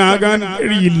അങ്ങനെ ആകാൻ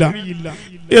കഴിയില്ല.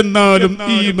 എന്നാലും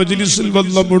ഈ മജ്ലിസിൽ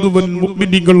വന്ന മുഴുവൻ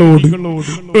മുഅ്മിനീങ്ങളോട്,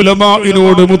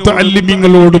 ഉലമാഇനോട്,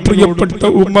 മുതഅല്ലിമീങ്ങളോട്, പ്രിയപ്പെട്ട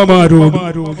ഉമ്മമാരോട്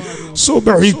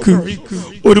സുബ്ഹിക്ക്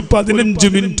ഒരു 15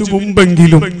 മിനിറ്റ്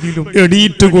മുമ്പെങ്കിലും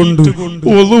എണീറ്റുകൊണ്ട്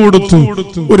wudu എടുത്ത്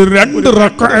ഒരു 2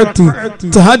 റക്അത്ത്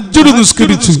തഹജ്ജുദ്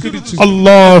നിസ്കരിച്ച്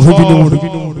അല്ലാഹുവിനോട്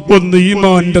ഒന്ന്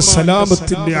ഈമാന്റെ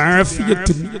സലാമത്തിന്റെ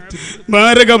ആഫിയത്തിന്റെ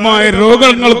മാരകമായ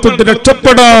രോഗങ്ങൾ തൊട്ട്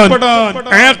രക്ഷപ്പെടാൻ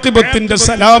ആഖിബത്തിന്റെ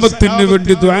സലാമത്തിന്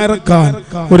വേണ്ടി ദുആറക്കാൻ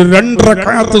ഒരു 2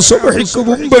 റക്അത്ത് സുബ്ഹിക്ക്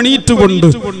മുമ്പ് എണീറ്റുകൊണ്ട്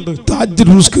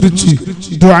തഹജ്ജുദ് നിസ്കരിച്ച്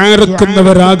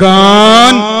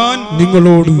ദുആറക്കുന്നവരാകാൻ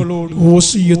നിങ്ങളോട്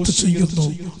വസിയത്ത് ചെയ്യുന്നു.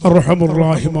 അർഹമുർ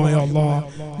റഹീമായ അല്ലാഹ്,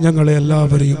 ഞങ്ങളെ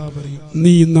എല്ലാവരെയും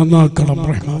നീ നന്നാക്കണം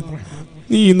റഹ്മാൻ,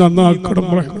 നീ നന്നാക്കണം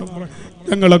റഹ്മാൻ.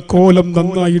 ഞങ്ങളെ കോലം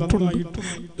നന്നായിട്ടുണ്ട്,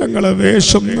 ഞങ്ങളെ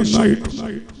വേഷം നന്നായിട്ടുണ്ട്,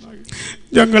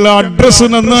 ഞങ്ങളെ അഡ്രസ്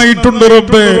നന്നായിട്ടുണ്ട്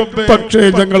റബ്ബേ. പക്ഷേ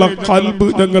ഞങ്ങളെ ഖൽബ്,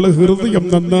 ഞങ്ങളെ ഹൃദയം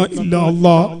നന്നായില്ല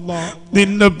അല്ലാഹ്.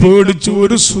 നിന്നെ പേടിച്ച്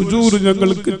ഒരു സുജൂദ്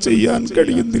ഞങ്ങൾക്ക് ചെയ്യാൻ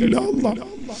കഴിയുന്നില്ല അല്ലാഹ്.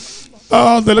 ആ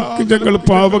നിലക്ക് ഞങ്ങൾ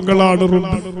പാവങ്ങളാണ്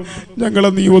റബ്ബേ. ഞങ്ങളെ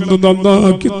നീ ഒന്ന്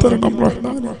നന്നാക്കി തരണം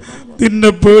റഹ്മാനെ.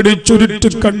 നിന്നെ പേടിച്ചൊരിറ്റ്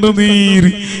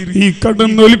കണ്ണുനീര് ഈ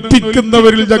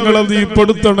കണ്ണൊലിപ്പിക്കുന്നവരിൽ ഞങ്ങളെ നീ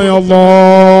പെടുത്തണേ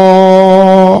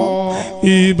അല്ലാഹ്.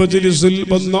 ഈ മജ്ലിസിൽ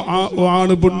വന്ന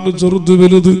ആണ് പെണ്ണ് ചെറുത്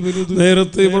വലുത്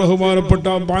നേരത്തെ ബഹുമാനപ്പെട്ട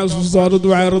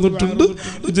ദുആറന്നിട്ടുണ്ട്.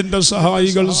 ഇതിന്റെ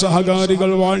സഹായികൾ, സഹകാരികൾ,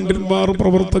 വാളണ്ടിയർമാർ,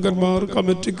 പ്രവർത്തകന്മാർ,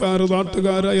 കമ്മിറ്റിക്കാർ,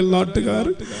 നാട്ടുകാർ, അയൽനാട്ടുകാർ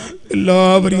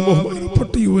എല്ലാവരെയും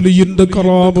ബഹുമാനപ്പെട്ട ഈ വലിയന്റെ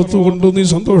കറാമത്ത് കൊണ്ട് നീ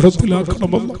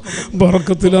സന്തോഷത്തിലാക്കണമല്ല,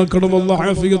 ബറക്കത്തിലാക്കണമല്ല,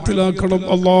 ആഫിയത്തിലാക്കണം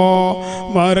അല്ലാ.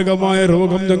 മാരകമായ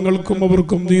രോഗം ഞങ്ങൾക്കും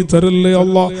അവർക്കും നീ തരല്ലേ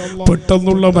അല്ലാ.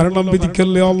 പെട്ടെന്നുള്ള മരണം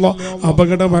വിധിക്കല്ലേ അല്ലാ.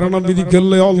 അപകട മരണം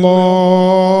വിധിക്കല്ലേ അല്ലാ.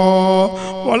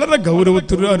 വളരെ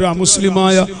ഗൗരവത്തിൽ ഒരു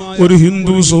അമുസ്ലിമായ ഒരു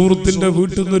ഹിന്ദു സുഹൃത്തിന്റെ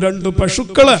വീട്ടിൽ നിന്ന് 2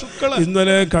 പശുക്കളെ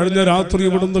ഇന്നലെ കഴിഞ്ഞ രാത്രി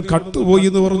ഇവിടുന്ന് കട്ടുപോയി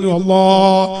എന്ന് പറഞ്ഞു. അല്ലാ,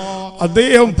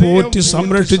 അദ്ദേഹം പോറ്റി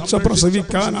സംരക്ഷിച്ച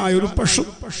പ്രസവിക്കാനായ ഒരു പശു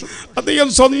അദ്ദേഹം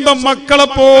സ്വന്തം മക്കളെ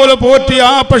പോലെ പോറ്റി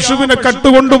ആ പശുവിനെ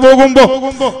കട്ടുകൊണ്ടുപോകുമ്പോ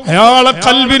അയാളെ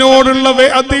കൽവിനോടുള്ള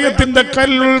അദ്ദേഹത്തിന്റെ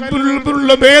കൽവിലുള്ള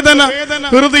വേദന,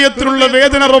 ഹൃദയത്തിലുള്ള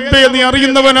വേദന റബ്ബേ നീ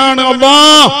അറിയുന്നവനാണ്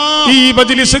അല്ലാഹ്. ഈ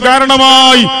മജ്ലിസ്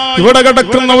കാരണമായി ഇവിടെ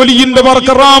കിടക്കുന്ന വലിയന്റെ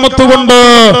ബർക്കറാമത്ത് കൊണ്ട്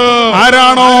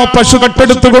ആരാണോ പശു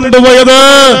കട്ടെടുത്തു കൊണ്ടുപോയത്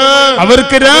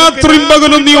അവർക്ക് രാത്രിയും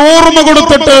പകലും നീ ഓർമ്മ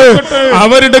കൊടുത്തിട്ട്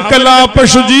അവരുടെ ആ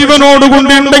പശു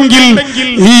ജീവനോടുകൊണ്ടുണ്ടെങ്കിൽ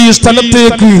ഈ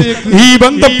സ്ഥലത്തേക്ക് ഈ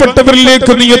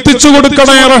ബന്ധപ്പെട്ടവരിലേക്ക് നീ എത്തിച്ചു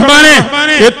കൊടുക്കണേ റഹ്മാനെ,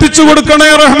 എത്തിച്ചു കൊടുക്കണേ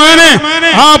റഹ്മാനെ.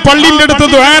 ആ പള്ളിന്റെ അടുത്ത്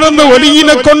ദ്വാരന്ന്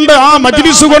വലിയനെ കൊണ്ട് ആ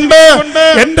മജ്ലിസ് കൊണ്ട്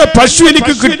എന്റെ പശു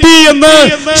എനിക്ക് കിട്ടി എന്ന്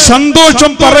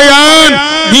സന്തോഷം പറയാൻ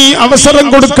നീ അവസരം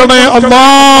കൊടുക്കണേ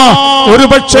അല്ലാഹ്. ഒരു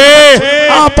പക്ഷേ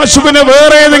ആ പശുവിനെ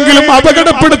വേറെ ഏതെങ്കിലും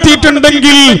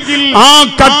അപകടപ്പെടുത്തിയിട്ടുണ്ടെങ്കിൽ ആ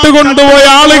കട്ടുകൊണ്ടുപോയ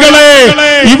ആളുകളെ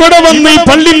ഇവിടെ വന്ന് ഈ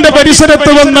പള്ളിന്റെ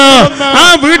പരിസരത്ത് വന്ന് ആ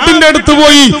വീട്ടിന്റെ അടുത്ത്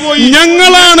പോയി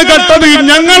ഞങ്ങളാണ് കട്ടത്,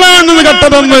 ഞങ്ങളാണ്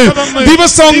കട്ടതെന്ന്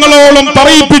ദിവസങ്ങളോളം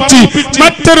പറയിപ്പിച്ച്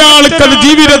മറ്റൊരാൾക്ക് അത്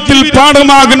ജീവിതത്തിൽ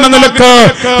പാഠമാകുന്ന നിലക്ക്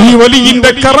ഈ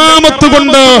വലിയന്റെ കറാമത്ത്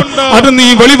കൊണ്ട് അത് നീ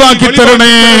വെളിവാക്കി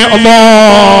തരണേ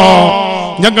അല്ലാഹ്.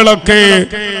 ഞങ്ങളൊക്കെ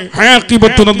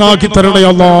ആഖിബത്ത് നന്നാക്കി തരണേ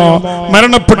അല്ലാഹ്.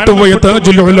 മരണപ്പെട്ടു പോയ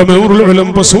താജുൽ ഉലമ ഉറുൽ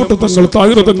ഉലമ ബസൂട്ട് തങ്ങൾ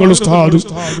താഹിർ തങ്ങൾ ഉസ്താദ്,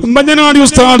 മഞ്ഞനാടി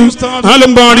ഉസ്താദ്,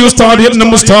 ആലമ്പാടി ഉസ്താദ്, എന്നും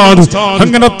ഉസ്താദ്,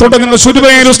 അങ്ങനെ തുടങ്ങുന്ന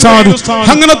സുരുബൈൽ ഉസ്താദ്,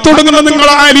 അങ്ങനെ തുടങ്ങുന്ന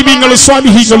നിങ്ങളെ ആലിമീങ്ങൾ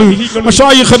സ്വാലിഹീങ്ങൾ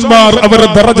മശായിഖന്മാർ അവരുടെ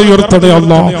ദറജ ഉയർത്തണേ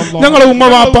അല്ലാഹ്. ഞങ്ങളെ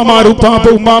ഉമ്മവാപ്പമാർ, ഉപ്പാപ്പ,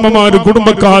 ഉമ്മാമമാർ,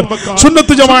 കുടുംബക്കാർ,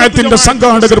 സുന്നത്ത് ജമാഅത്തിന്റെ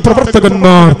സംഘാടകർ,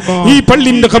 പ്രവർത്തകന്മാർ, ഈ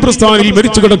പള്ളിന്റെ ഖബർസ്ഥാനിൽ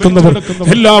മരിച്ചു കിടക്കുന്നവർ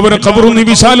എല്ലാവരും ഖബറും നീ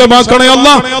വിശാലമാക്കണേ അല്ലാഹ്.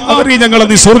 അവരെ ഞങ്ങളെ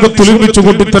നീ സ്വർഗ്ഗത്തിൽ ഒരുമിച്ച്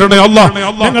കൊണ്ടുതരണേ അല്ലാഹ്.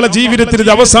 ഞങ്ങളെ ജീവിതത്തിൽ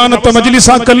അവസാനത്തെ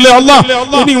മജ്ലിസാക്കല്ലേ അല്ലാഹ്.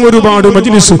 ഇനിയും ഒരുപാട്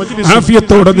മജ്ലിസ്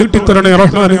ആഫിയത്തോടെ നീട്ടിത്തരണേ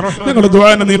റഹ്മാനെ. ഞങ്ങളുടെ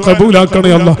ദുആനെ നീ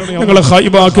ഖബൂലാക്കണേ അല്ലാഹ്. ഞങ്ങളെ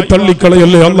ഖൈബാക്കി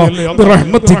തള്ളിക്കളയല്ലേ അല്ലാഹ്.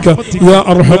 ബിറഹ്മതിക യാ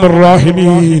അർഹമർ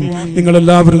റഹീമീൻ. നിങ്ങൾ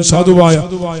എല്ലാവരും സാധുവായ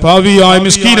പാവിയായ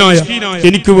മിസ്കീനായ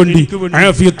എനിക്ക് വേണ്ടി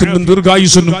ആഫിയത്തിനും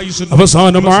ദീർഘായുസ്സിനും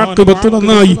അവസാനം ആഖിബത്ത്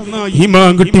നന്നായി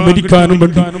ഈമാൻ കിട്ടി മരിക്കാനും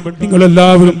വേണ്ടി നിങ്ങൾ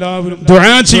എല്ലാവരും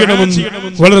ദുആ ചെയ്യണമെന്ന്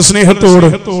വളരെ സ്നേഹത്തോടെ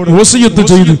വസിയത്ത്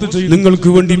ചെയ്തു നിങ്ങൾക്ക്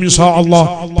വേണ്ടി ഇൻഷാ അല്ലാഹ്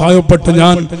പാവപ്പെട്ട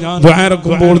ഞാൻ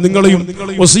ദുആറക്കുമ്പോൾ നിങ്ങളെയും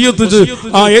വസിയത്ത്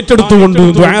ഏറ്റെടുത്തുകൊണ്ട്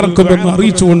ദുആറക്കുമെന്ന്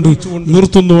അറിയിച്ചുകൊണ്ട്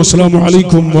നിർത്തുന്നു. അസ്സലാമു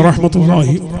അലൈക്കും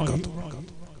വറഹ്മത്തുള്ളാഹി വബറകാതുഹു.